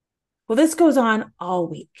 Well, this goes on all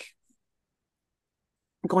week.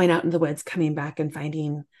 Going out in the woods, coming back and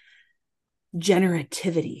finding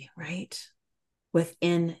generativity, right,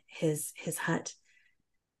 within his hut.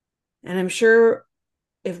 And I'm sure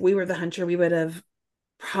if we were the hunter, we would have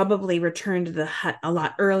probably returned to the hut a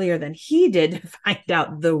lot earlier than he did to find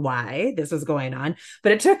out the why this was going on.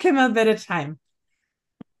 But it took him a bit of time.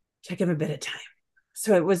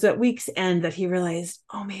 So it was at week's end that he realized,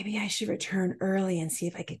 oh, maybe I should return early and see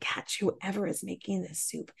if I could catch whoever is making this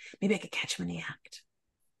soup. Maybe I could catch him in the act.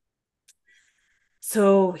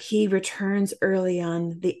 So he returns early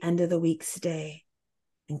on the end of the week's day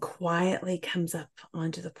and quietly comes up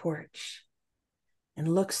onto the porch and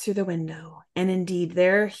looks through the window. And indeed,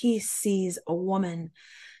 there he sees a woman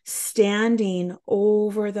standing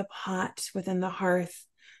over the pot within the hearth,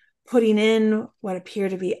 putting in what appear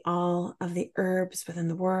to be all of the herbs within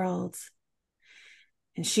the world.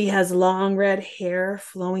 And she has long red hair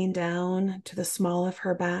flowing down to the small of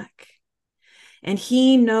her back. And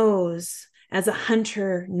he knows, as a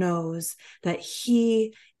hunter knows, that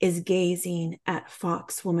he is gazing at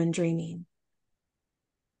fox woman dreaming.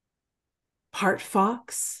 Part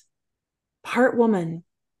fox, part woman,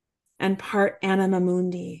 and part anima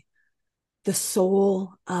mundi, the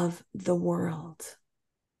soul of the world.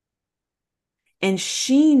 And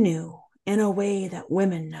she knew, in a way that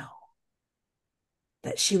women know,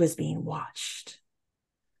 that she was being watched.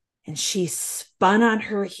 And she spun on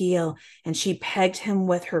her heel and she pegged him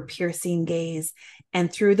with her piercing gaze,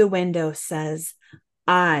 and through the window says,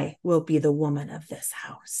 I will be the woman of this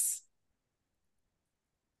house.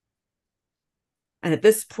 And at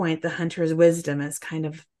this point, the hunter's wisdom is kind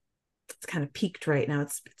of peaked right now.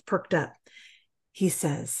 It's perked up. He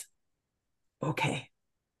says, okay.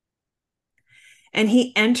 And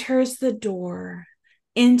he enters the door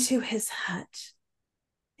into his hut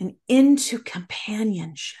and into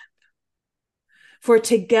companionship. For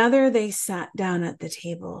together they sat down at the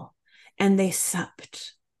table and they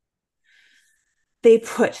supped. They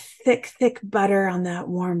put thick, thick butter on that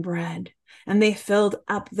warm bread, and they filled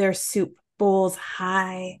up their soup bowls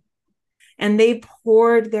high, and they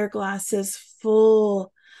poured their glasses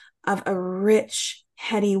full of a rich,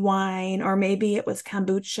 heady wine, or maybe it was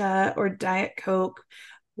kombucha or Diet Coke,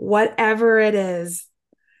 whatever it is.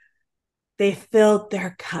 They filled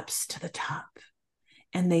their cups to the top,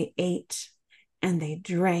 and they ate and they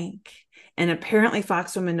drank. And apparently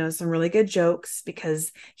Foxwoman knows some really good jokes,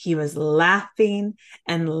 because he was laughing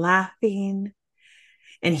and laughing.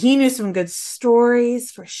 And he knew some good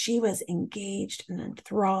stories, for she was engaged and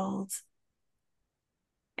enthralled.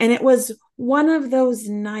 And it was one of those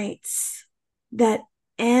nights that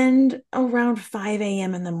end around 5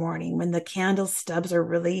 a.m. in the morning, when the candle stubs are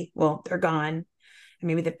really, well, they're gone. And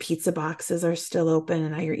maybe the pizza boxes are still open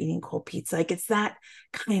and now you're eating cold pizza. Like, it's that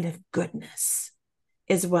kind of goodness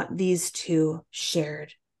is what these two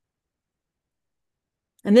shared.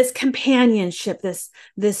 And this companionship,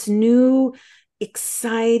 this new,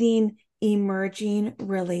 exciting, emerging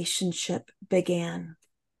relationship began.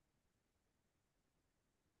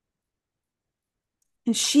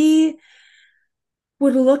 And she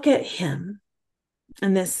would look at him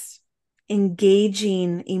and this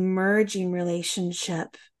engaging, emerging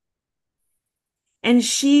relationship. And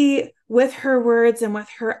she, with her words and with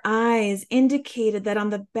her eyes, indicated that on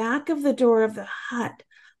the back of the door of the hut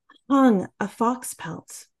hung a fox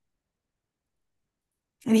pelt.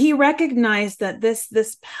 And he recognized that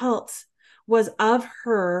this pelt was of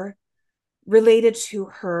her, related to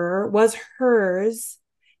her, was hers.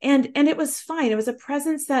 And it was fine. It was a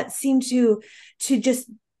presence that seemed to just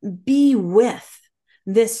be with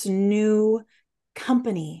this new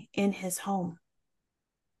company in his home.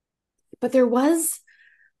 But there was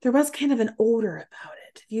kind of an odor about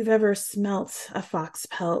it. If you've ever smelt a fox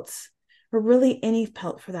pelt, or really any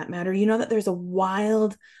pelt for that matter, you know that there's a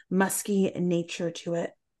wild, musky nature to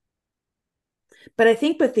it. But I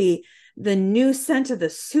think with the new scent of the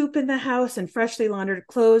soup in the house and freshly laundered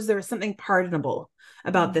clothes, there was something pardonable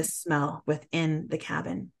about this smell within the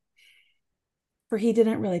cabin. For he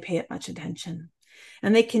didn't really pay it much attention.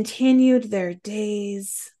 And they continued their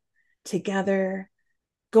days together,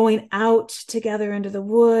 going out together into the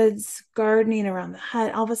woods, gardening around the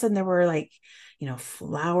hut. All of a sudden there were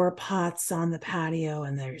flower pots on the patio,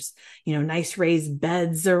 and there's, nice raised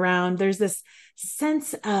beds around. There's this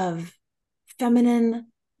sense of feminine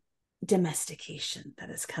domestication that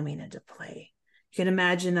is coming into play. You can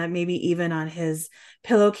imagine that maybe even on his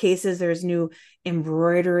pillowcases, there's new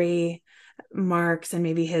embroidery marks, and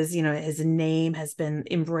maybe his name has been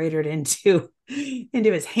embroidered into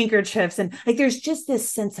his handkerchiefs. And there's just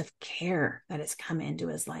this sense of care that has come into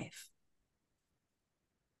his life.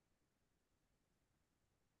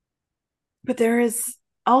 But there is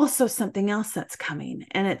also something else that's coming,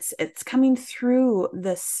 and it's coming through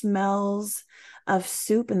the smells of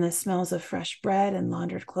soup and the smells of fresh bread and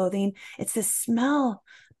laundered clothing. It's the smell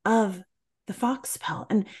of the fox pelt.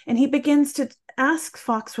 And he begins to ask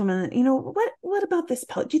Foxwoman, what about this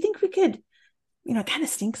pelt? Do you think we could, it kind of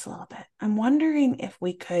stinks a little bit. I'm wondering if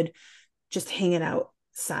we could just hang it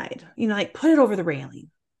outside, put it over the railing.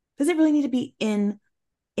 Does it really need to be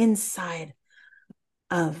inside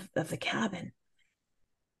of the cabin?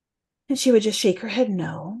 And she would just shake her head,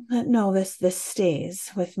 no, this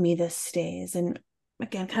stays with me, this stays. And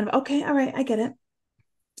again, kind of, okay, all right, I get it.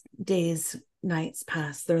 Days, nights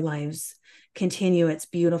pass, their lives continue its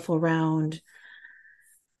beautiful round.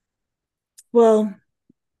 Well,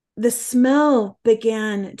 the smell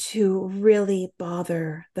began to really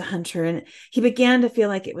bother the hunter, and he began to feel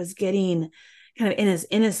like it was getting kind of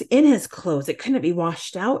in his clothes. It couldn't be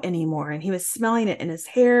washed out anymore. And he was smelling it in his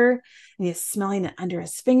hair, and he was smelling it under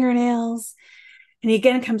his fingernails. And he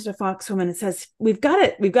again comes to Foxwoman and says, we've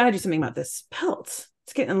got to do something about this pelt.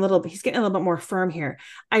 He's getting a little bit more firm here.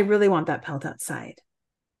 I really want that pelt outside.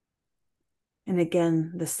 And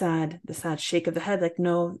again, the sad shake of the head, like,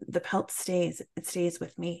 no, the pelt stays. It stays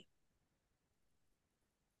with me.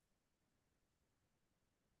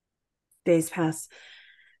 Days pass,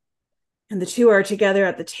 and the two are together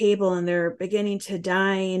at the table, and they're beginning to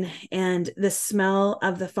dine. And the smell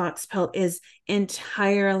of the fox pelt is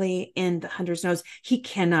entirely in the hunter's nose. He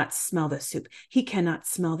cannot smell the soup. He cannot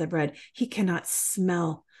smell the bread. He cannot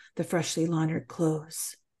smell the freshly laundered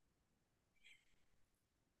clothes.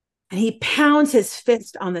 And he pounds his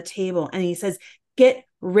fist on the table and he says, "Get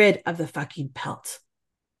rid of the fucking pelt.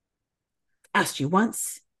 Asked you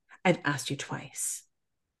once, I've asked you twice.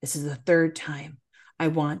 This is the third time. I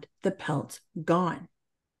want the pelt gone.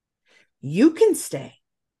 You can stay,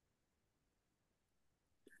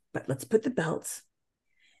 but let's put the belts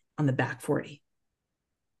on the back 40.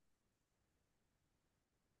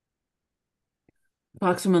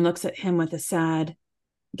 Foxwoman looks at him with a sad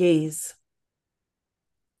gaze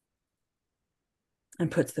and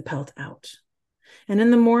puts the pelt out. And in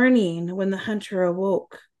the morning, when the hunter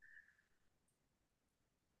awoke,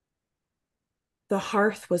 the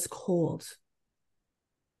hearth was cold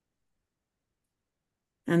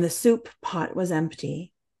and the soup pot was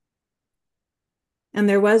empty, and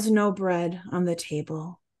there was no bread on the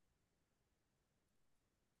table,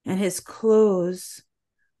 and his clothes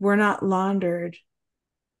were not laundered,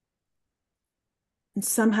 and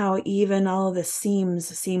somehow even all of the seams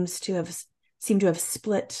seem to have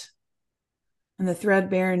split, and the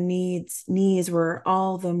threadbare knees were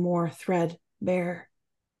all the more threadbare,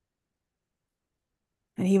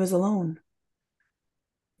 and he was alone.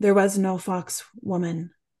 There was no fox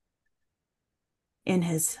woman in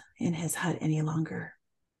his hut any longer.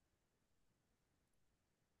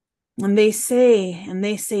 And they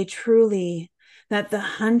say truly, that the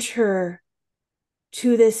hunter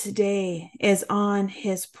to this day is on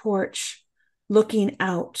his porch, looking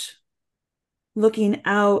out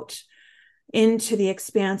into the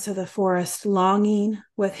expanse of the forest, longing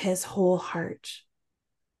with his whole heart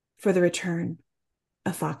for the return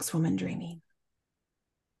of Foxwoman Dreaming.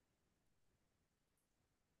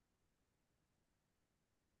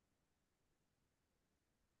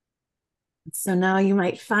 So now you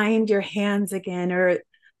might find your hands again, or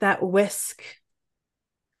that whisk,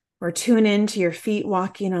 or tune into your feet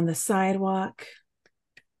walking on the sidewalk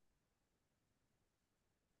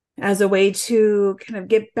as a way to kind of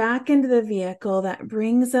get back into the vehicle that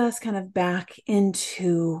brings us kind of back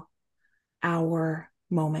into our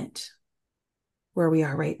moment where we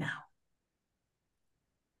are right now.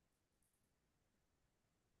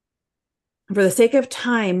 For the sake of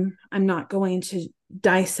time, I'm not going to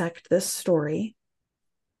dissect this story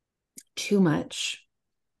too much,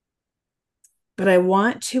 but I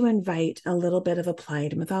want to invite a little bit of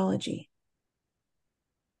applied mythology.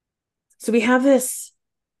 So we have this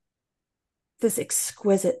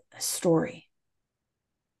exquisite story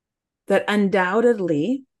that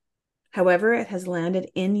undoubtedly, however it has landed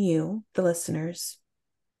in you, the listeners,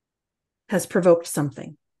 has provoked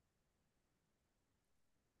something.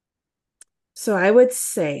 So I would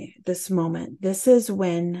say this moment, this is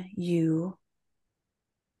when you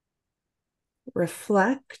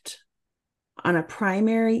reflect on a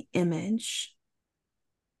primary image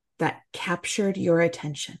that captured your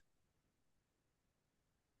attention.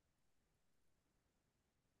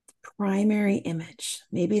 Primary image.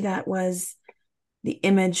 Maybe that was the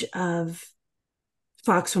image of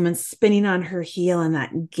Foxwoman spinning on her heel and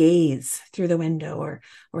that gaze through the window,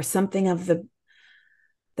 or something of the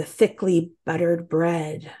thickly buttered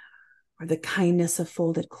bread, or the kindness of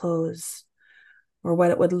folded clothes, or what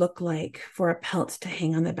it would look like for a pelt to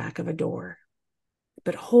hang on the back of a door.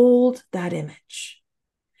 But hold that image.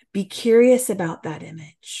 Be curious about that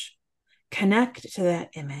image. Connect to that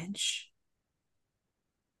image.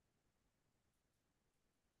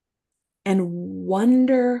 And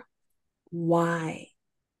wonder why.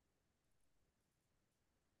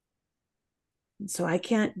 So I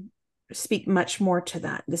can't speak much more to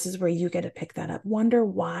that. This is where you get to pick that up. Wonder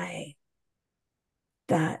why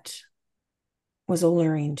that was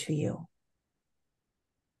alluring to you.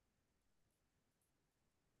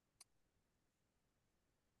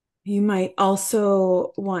 You might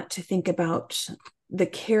also want to think about the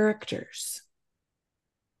characters.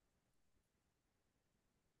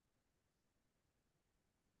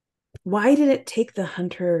 Why did it take the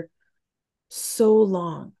hunter so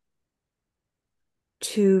long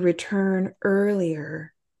to return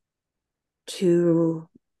earlier to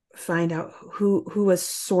find out who was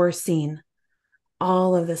sourcing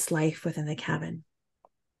all of this life within the cabin?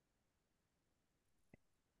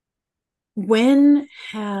 When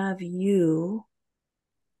have you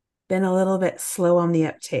been a little bit slow on the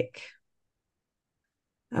uptake?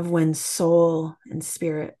 of when soul and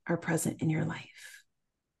spirit are present in your life.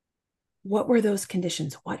 What were those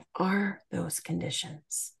conditions? What are those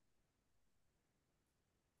conditions?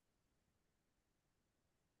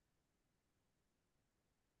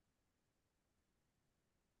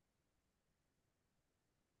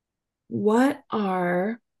 What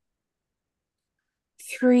are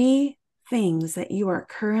 3 things that you are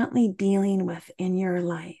currently dealing with in your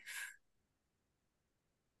life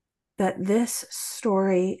that this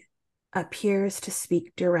story appears to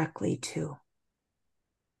speak directly to?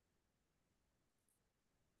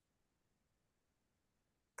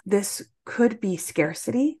 This could be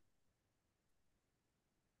scarcity.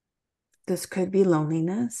 This could be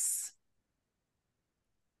loneliness.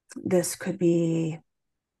 This could be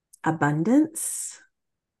abundance.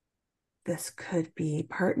 This could be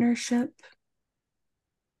partnership.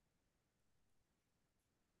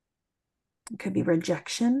 It could be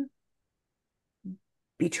rejection,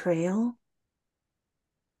 betrayal.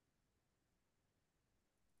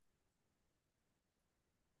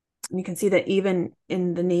 And you can see that even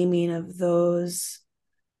in the naming of those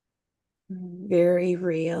very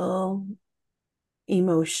real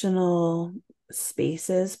emotional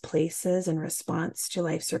spaces, places, in response to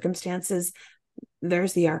life circumstances,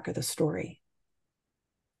 there's the arc of the story.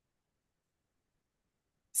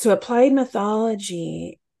 So applied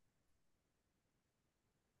mythology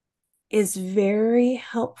is very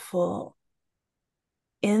helpful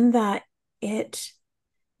in that it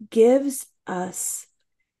gives us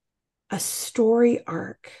a story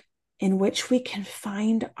arc in which we can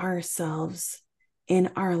find ourselves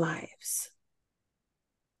in our lives.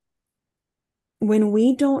 When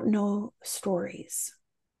we don't know stories,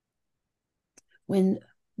 when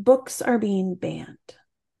books are being banned,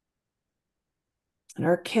 and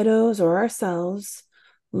our kiddos or ourselves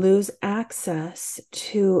lose access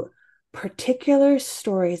to particular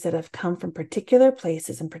stories that have come from particular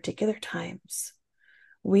places and particular times,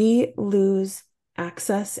 we lose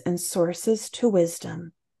access and sources to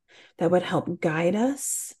wisdom that would help guide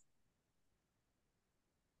us,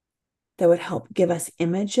 that would help give us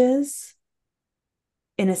images,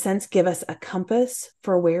 in a sense, give us a compass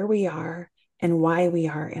for where we are and why we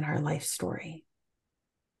are in our life story.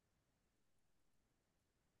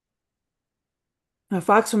 Now,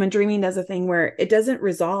 Foxwoman Dreaming does a thing where it doesn't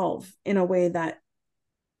resolve in a way that,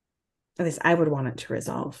 at least I would want it to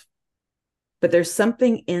resolve. But there's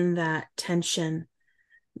something in that tension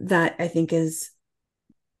that I think is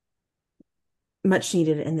much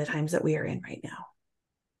needed in the times that we are in right now.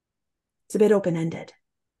 It's a bit open-ended.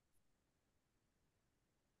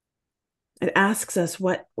 It asks us,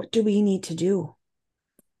 what do we need to do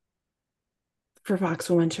for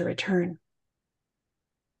Foxwoman to return?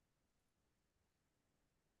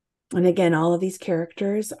 And again, all of these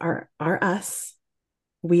characters are us.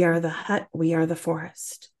 We are the hut. We are the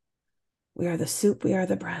forest. We are the soup. We are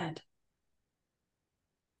the bread.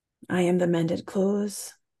 I am the mended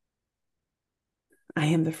clothes. I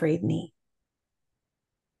am the frayed knee.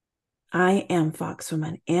 I am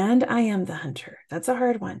Foxwoman and I am the hunter. That's a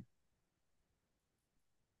hard one.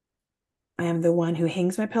 I am the one who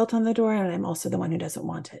hangs my pelt on the door, and I'm also the one who doesn't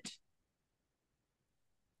want it.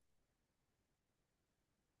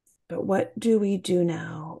 But what do we do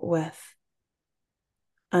now with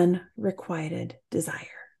unrequited desire?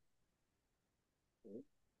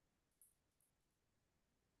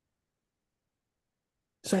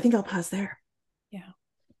 So I think I'll pause there. Yeah.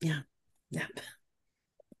 Yeah. Yeah.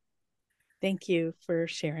 Thank you for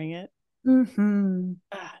sharing it. Mm-hmm.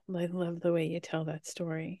 I love the way you tell that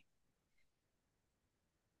story.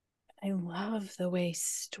 I love the way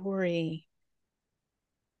story,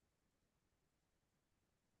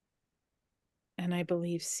 and I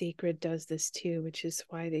believe sacred does this too, which is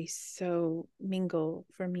why they so mingle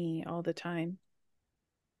for me all the time.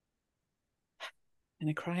 And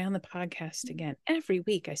I cry on the podcast again. Every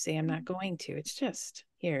week I say I'm not going to. It's just,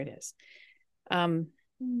 here it is.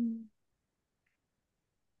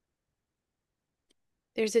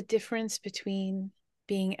 There's a difference between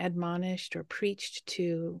being admonished or preached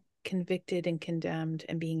to, convicted and condemned,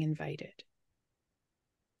 and being invited.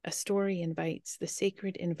 A story invites, the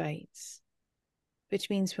sacred invites,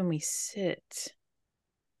 which means when we sit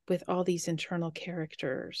with all these internal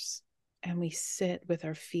characters and we sit with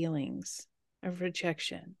our feelings of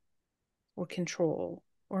rejection or control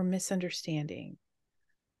or misunderstanding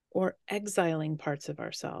or exiling parts of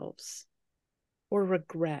ourselves or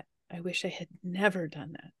regret. I wish I had never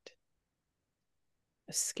done that.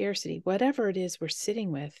 A scarcity, whatever it is we're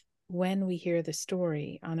sitting with when we hear the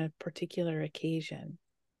story on a particular occasion,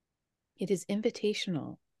 it is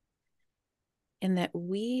invitational. in that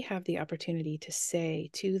we have the opportunity to say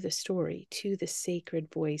to the story, to the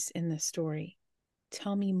sacred voice in the story,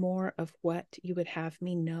 tell me more of what you would have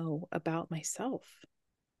me know about myself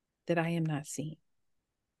that I am not seeing.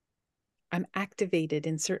 I'm activated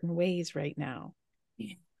in certain ways right now.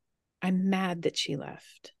 I'm mad that she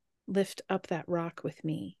left. Lift up that rock with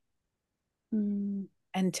me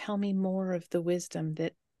and tell me more of the wisdom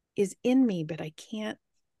that is in me, but I can't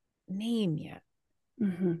name yet.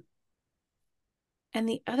 Mm-hmm. And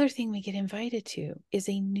the other thing we get invited to is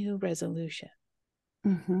a new resolution.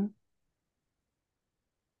 Mm-hmm.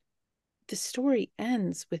 The story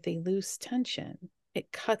ends with a loose tension.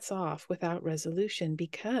 It cuts off without resolution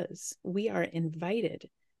because we are invited,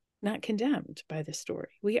 not condemned by the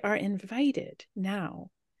story. We are invited now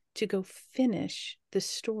to go finish the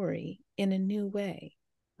story in a new way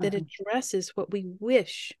that addresses what we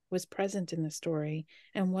wish was present in the story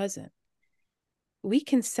and wasn't. We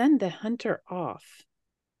can send the hunter off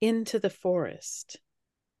into the forest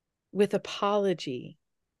with apology.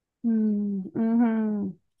 Mm-hmm.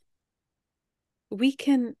 We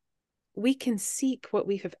can seek what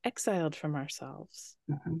we have exiled from ourselves.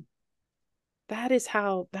 Mm-hmm.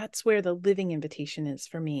 That's where the living invitation is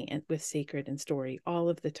for me, and with sacred and story all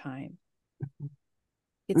of the time.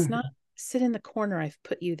 It's Mm-hmm. not sit in the corner, I've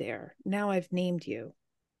put you there, now I've named you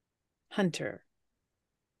hunter.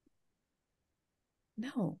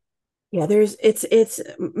 No. Yeah, it's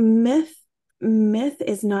myth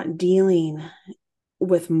is not dealing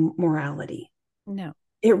with morality. No.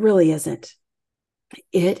 It really isn't.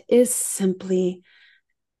 It is simply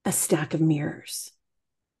a stack of mirrors.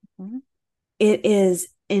 Mm-hmm. It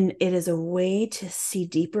is a way to see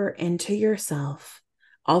deeper into yourself,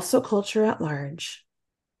 also culture at large.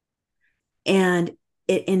 And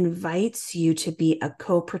it invites you to be a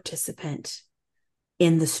co-participant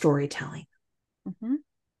in the storytelling. Mm-hmm.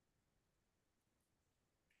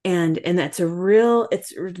 And that's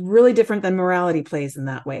it's really different than morality plays in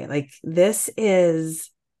that way. Like this is,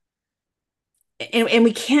 and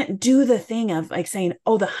we can't do the thing of like saying,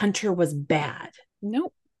 oh, the hunter was bad.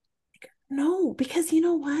 Nope. No, because you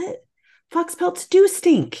know what? Fox pelts do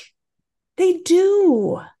stink. They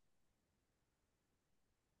do.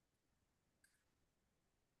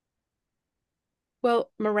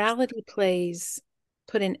 Well, morality plays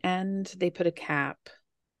put an end, they put a cap,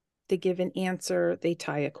 they give an answer, they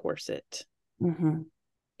tie a corset. Mm-hmm.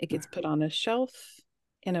 It gets put on a shelf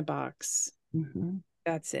in a box. Mm-hmm.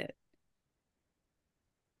 That's it.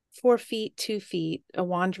 4 feet, 2 feet, a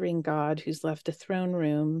wandering god who's left a throne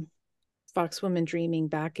room, foxwoman dreaming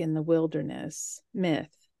back in the wilderness,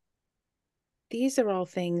 myth. These are all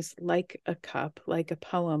things like a cup, like a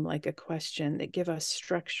poem, like a question that give us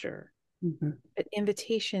structure, Mm-hmm. an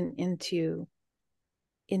invitation into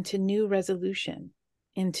new resolution,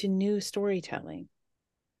 into new storytelling,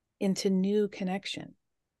 into new connection.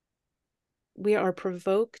 We are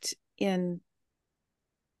provoked we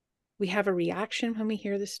have a reaction when we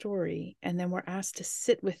hear the story, and then we're asked to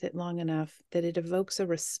sit with it long enough that it evokes a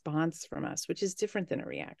response from us, which is different than a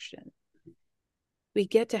reaction. We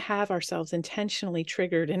get to have ourselves intentionally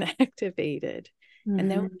triggered and activated. Mm-hmm.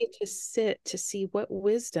 And then we get to sit to see what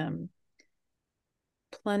wisdom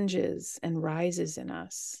plunges and rises in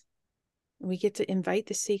us. We get to invite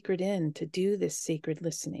the sacred in to do this sacred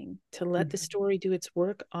listening, to let the story do its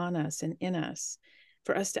work on us and in us,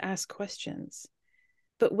 for us to ask questions.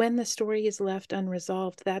 But when the story is left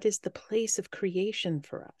unresolved, that is the place of creation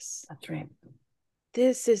for us. That's right.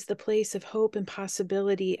 This is the place of hope and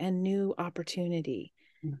possibility and new opportunity.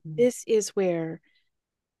 Mm-hmm. This is where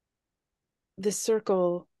the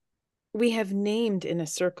circle, we have named in a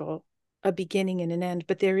circle a beginning and an end,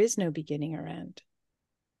 but there is no beginning or end.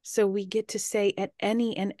 So we get to say at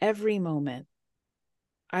any and every moment,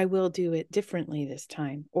 I will do it differently this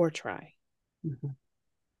time, or try.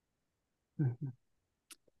 Mm-hmm. Mm-hmm.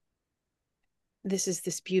 This is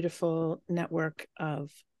this beautiful network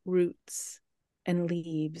of roots and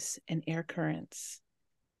leaves and air currents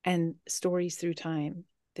and stories through time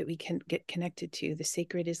that we can get connected to. The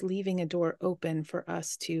sacred is leaving a door open for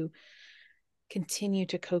us to continue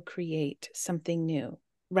to co-create something new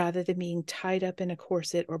rather than being tied up in a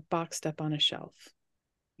corset or boxed up on a shelf,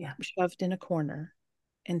 shoved in a corner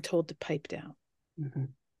and told to pipe down. Mm-hmm.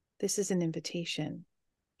 This is an invitation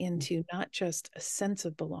into not just a sense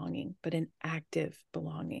of belonging, but an active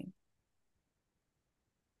belonging.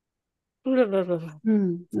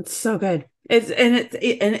 That's so good.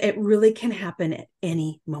 It really can happen at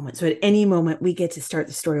any moment. So at any moment, we get to start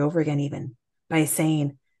the story over again, even by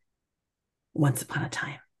saying, "Once upon a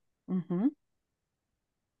time." Mm-hmm.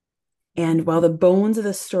 And while the bones of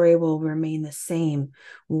the story will remain the same,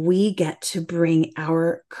 we get to bring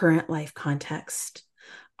our current life context,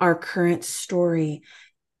 our current story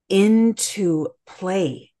into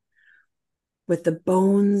play with the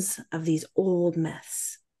bones of these old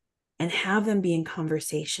myths and have them be in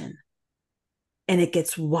conversation. And it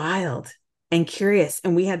gets wild and curious.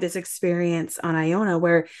 And we had this experience on Iona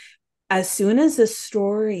where as soon as the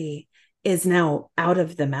story is now out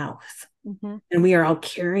of the mouth, mm-hmm. and we are all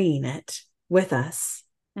carrying it with us,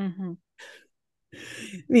 mm-hmm.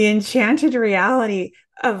 the enchanted reality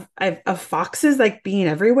of foxes like being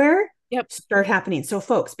everywhere start happening. So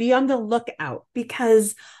folks, be on the lookout,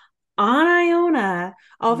 because on Iona,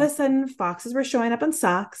 all of a sudden foxes were showing up on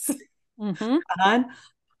socks, mm-hmm. on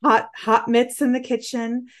hot mitts in the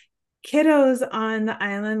kitchen. Kiddos on the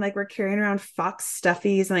island like we're carrying around fox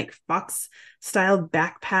stuffies and like fox style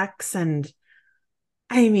backpacks, and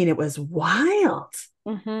I mean it was wild.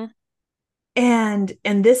 Mm-hmm. And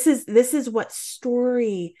this is what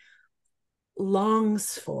story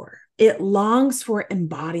longs for. It longs for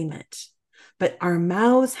embodiment, but our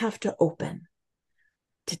mouths have to open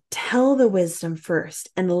to tell the wisdom first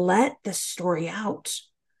and let the story out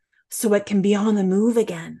so it can be on the move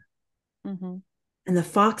again. Mm-hmm. And the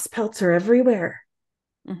fox pelts are everywhere,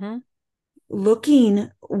 mm-hmm.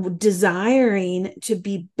 looking, desiring to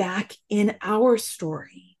be back in our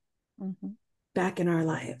story, mm-hmm. back in our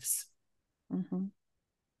lives. Mm-hmm.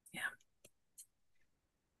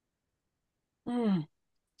 Yeah.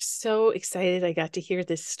 So excited I got to hear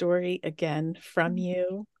this story again from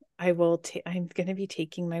you. I'm going to be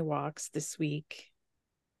taking my walks this week.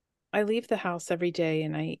 I leave the house every day,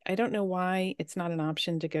 and I don't know why it's not an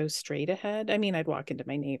option to go straight ahead. I mean, I'd walk into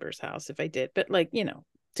my neighbor's house if I did, but like,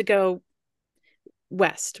 to go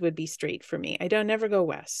west would be straight for me. I don't never go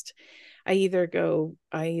west. I either go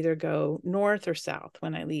north or south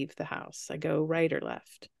when I leave the house. I go right or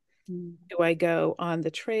left. Do I go on the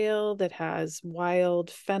trail that has wild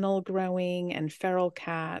fennel growing and feral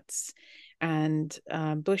cats and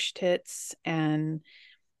bush tits and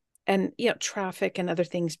traffic and other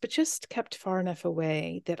things, but just kept far enough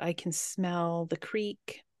away that I can smell the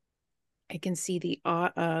creek. I can see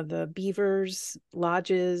the beavers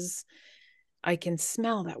lodges. I can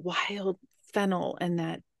smell that wild fennel and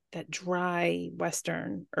that dry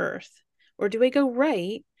western earth. Or do I go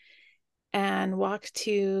right and walk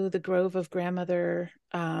to the grove of grandmother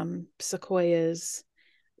sequoias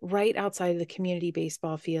right outside of the community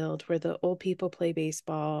baseball field where the old people play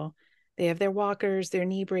baseball? They have their walkers, their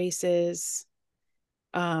knee braces.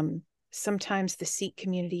 Sometimes the Sikh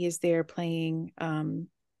community is there playing.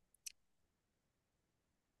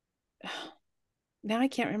 Now I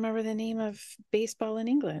can't remember the name of baseball in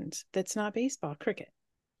England. That's not baseball, cricket.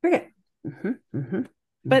 Cricket. Mm-hmm, mm-hmm.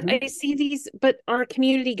 But I see but our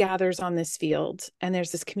community gathers on this field, and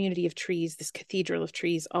there's this community of trees, this cathedral of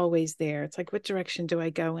trees always there. It's like, what direction do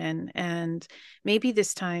I go in? And maybe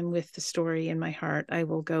this time with the story in my heart, I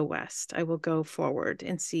will go west. I will go forward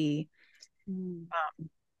and see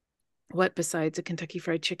what besides a Kentucky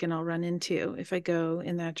Fried Chicken I'll run into if I go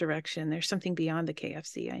in that direction. There's something beyond the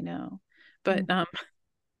KFC, I know. But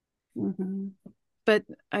mm-hmm. but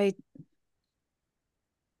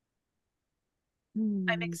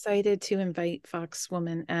I'm excited to invite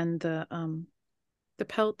Foxwoman and the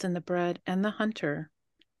pelt and the bread and the hunter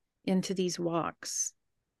into these walks,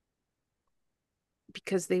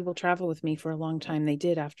 because they will travel with me for a long time. They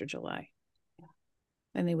did after July,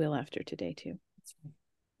 and they will after today too.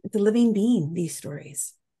 It's a living being, these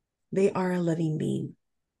stories. They are a living being.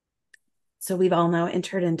 So we've all now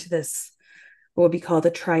entered into this, what would be called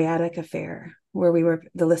a triadic affair, where we were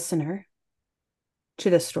the listener to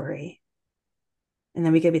the story, and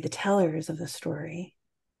then we could be the tellers of the story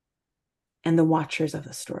and the watchers of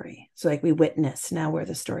the story. So like we witness now where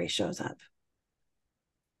the story shows up.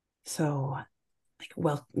 So like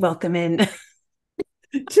welcome in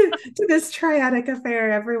to this triadic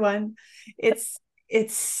affair, everyone. It's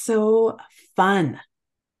so fun.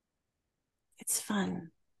 It's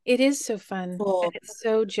fun. It is so fun. And it's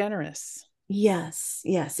so generous. Yes.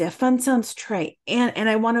 Yeah. Fun sounds trite. And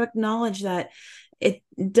I want to acknowledge that it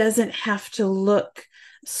doesn't have to look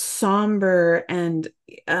somber and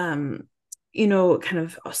kind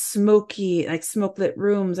of smoky, like smoke lit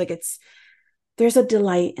rooms. Like there's a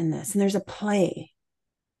delight in this, and there's a play,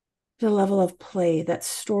 the level of play. That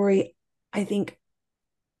story, I think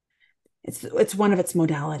it's one of its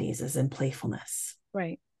modalities is in playfulness.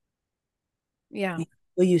 Right. Yeah.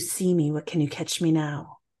 Will you see me? What can you catch me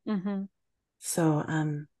now? Mm-hmm. So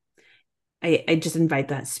I just invite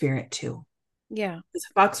that spirit too. Yeah. This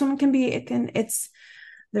Foxwoman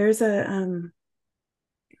there's a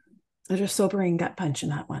a sobering gut punch in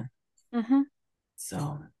that one. Mm-hmm.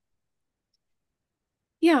 So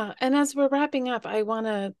Yeah. And as we're wrapping up, I want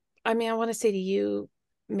to say to you,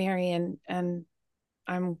 Mary, and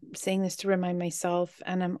I'm saying this to remind myself,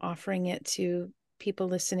 and I'm offering it to people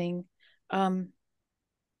listening. There's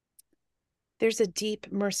a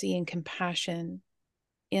deep mercy and compassion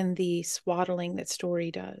in the swaddling that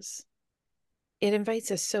story does. It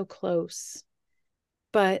invites us so close,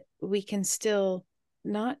 but we can still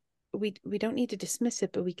not, we don't need to dismiss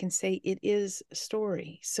it, but we can say it is a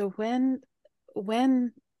story. So when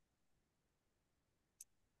when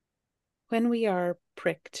we are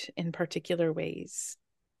pricked in particular ways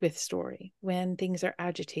with story, when things are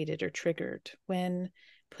agitated or triggered, when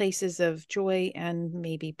places of joy and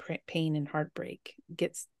maybe pain and heartbreak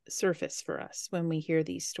gets surface for us when we hear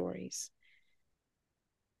these stories,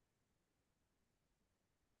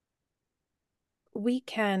 we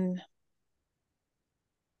can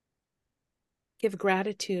give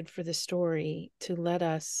gratitude for the story to let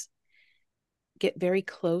us get very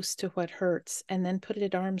close to what hurts and then put it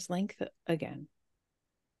at arm's length again,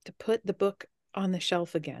 to put the book on the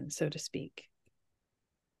shelf again, so to speak.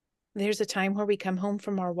 There's a time where we come home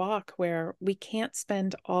from our walk where we can't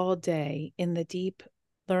spend all day in the deep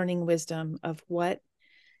learning wisdom of what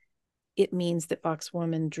it means that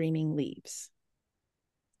Foxwoman dreaming leaves.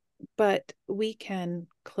 But we can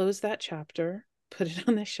close that chapter, put it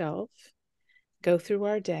on the shelf, go through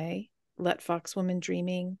our day, let Foxwoman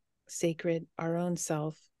dreaming, sacred, our own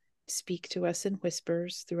self, speak to us in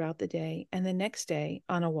whispers throughout the day. And the next day,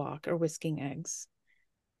 on a walk or whisking eggs,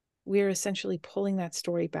 we're essentially pulling that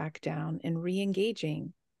story back down and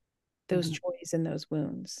re-engaging those joys and those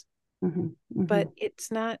wounds. But it's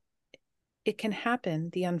not, it can happen,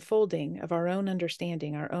 the unfolding of our own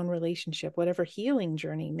understanding, our own relationship, whatever healing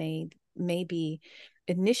journey may be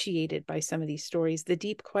initiated by some of these stories, the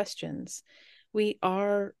deep questions, we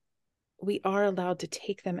are allowed to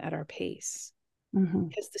take them at our pace,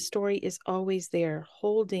 because the story is always there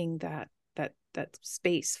holding that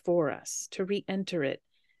space for us to re-enter it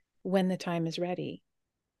when the time is ready.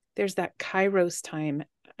 There's that Kairos time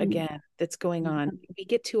again that's going on. We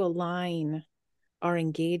get to align our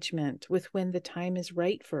engagement with when the time is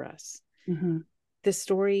right for us. The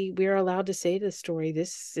story, we're allowed to say to the story,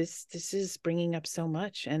 this is bringing up so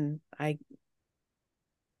much, and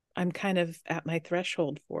I'm kind of at my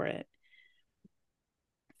threshold for it.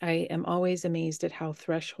 I am always amazed at how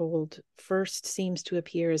threshold first seems to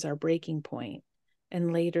appear as our breaking point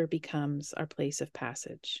and later becomes our place of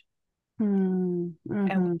passage. And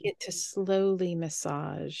we get to slowly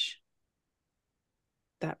massage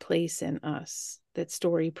that place in us that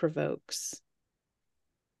story provokes,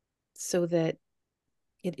 so that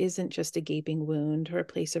it isn't just a gaping wound or a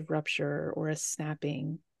place of rupture or a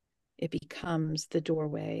snapping. It becomes the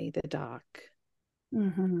doorway, the dock,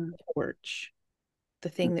 the porch, the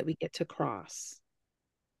thing that we get to cross.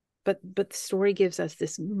 But the story gives us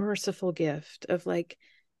this merciful gift of like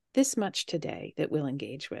this much today that we'll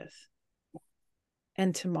engage with.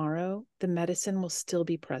 And tomorrow, the medicine will still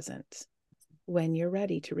be present when you're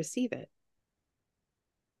ready to receive it.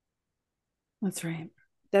 That's right.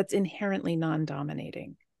 That's inherently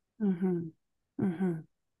non-dominating. And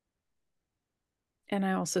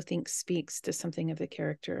I also think speaks to something of the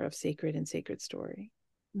character of sacred and sacred story.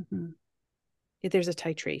 There's a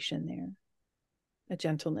titration there, a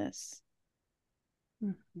gentleness.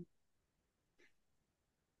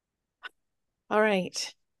 All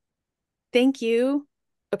right. Thank you.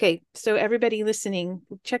 Okay, so everybody listening,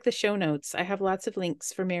 check the show notes. I have lots of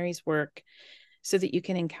links for Mary's work so that you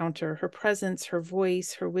can encounter her presence, her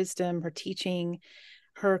voice, her wisdom, her teaching,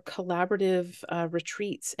 her collaborative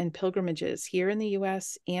retreats and pilgrimages here in the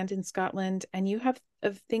US and in Scotland. And you have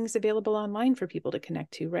things available online for people to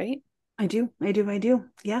connect to, right? I do.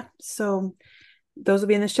 Yeah. So those will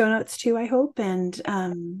be in the show notes too, I hope. And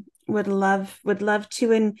would love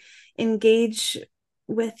to engage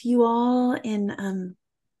with you all in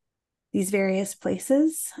these various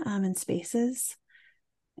places and spaces.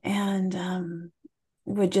 And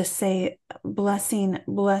would just say blessing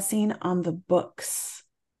on the books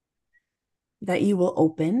that you will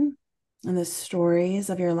open and the stories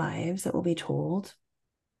of your lives that will be told,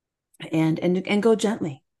 and go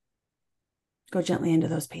gently into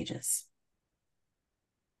those pages.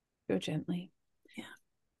 Go gently. Yeah.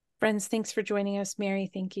 Friends, thanks for joining us. Mary,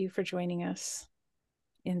 thank you for joining us.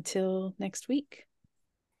 Until next week.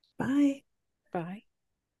 Bye. Bye.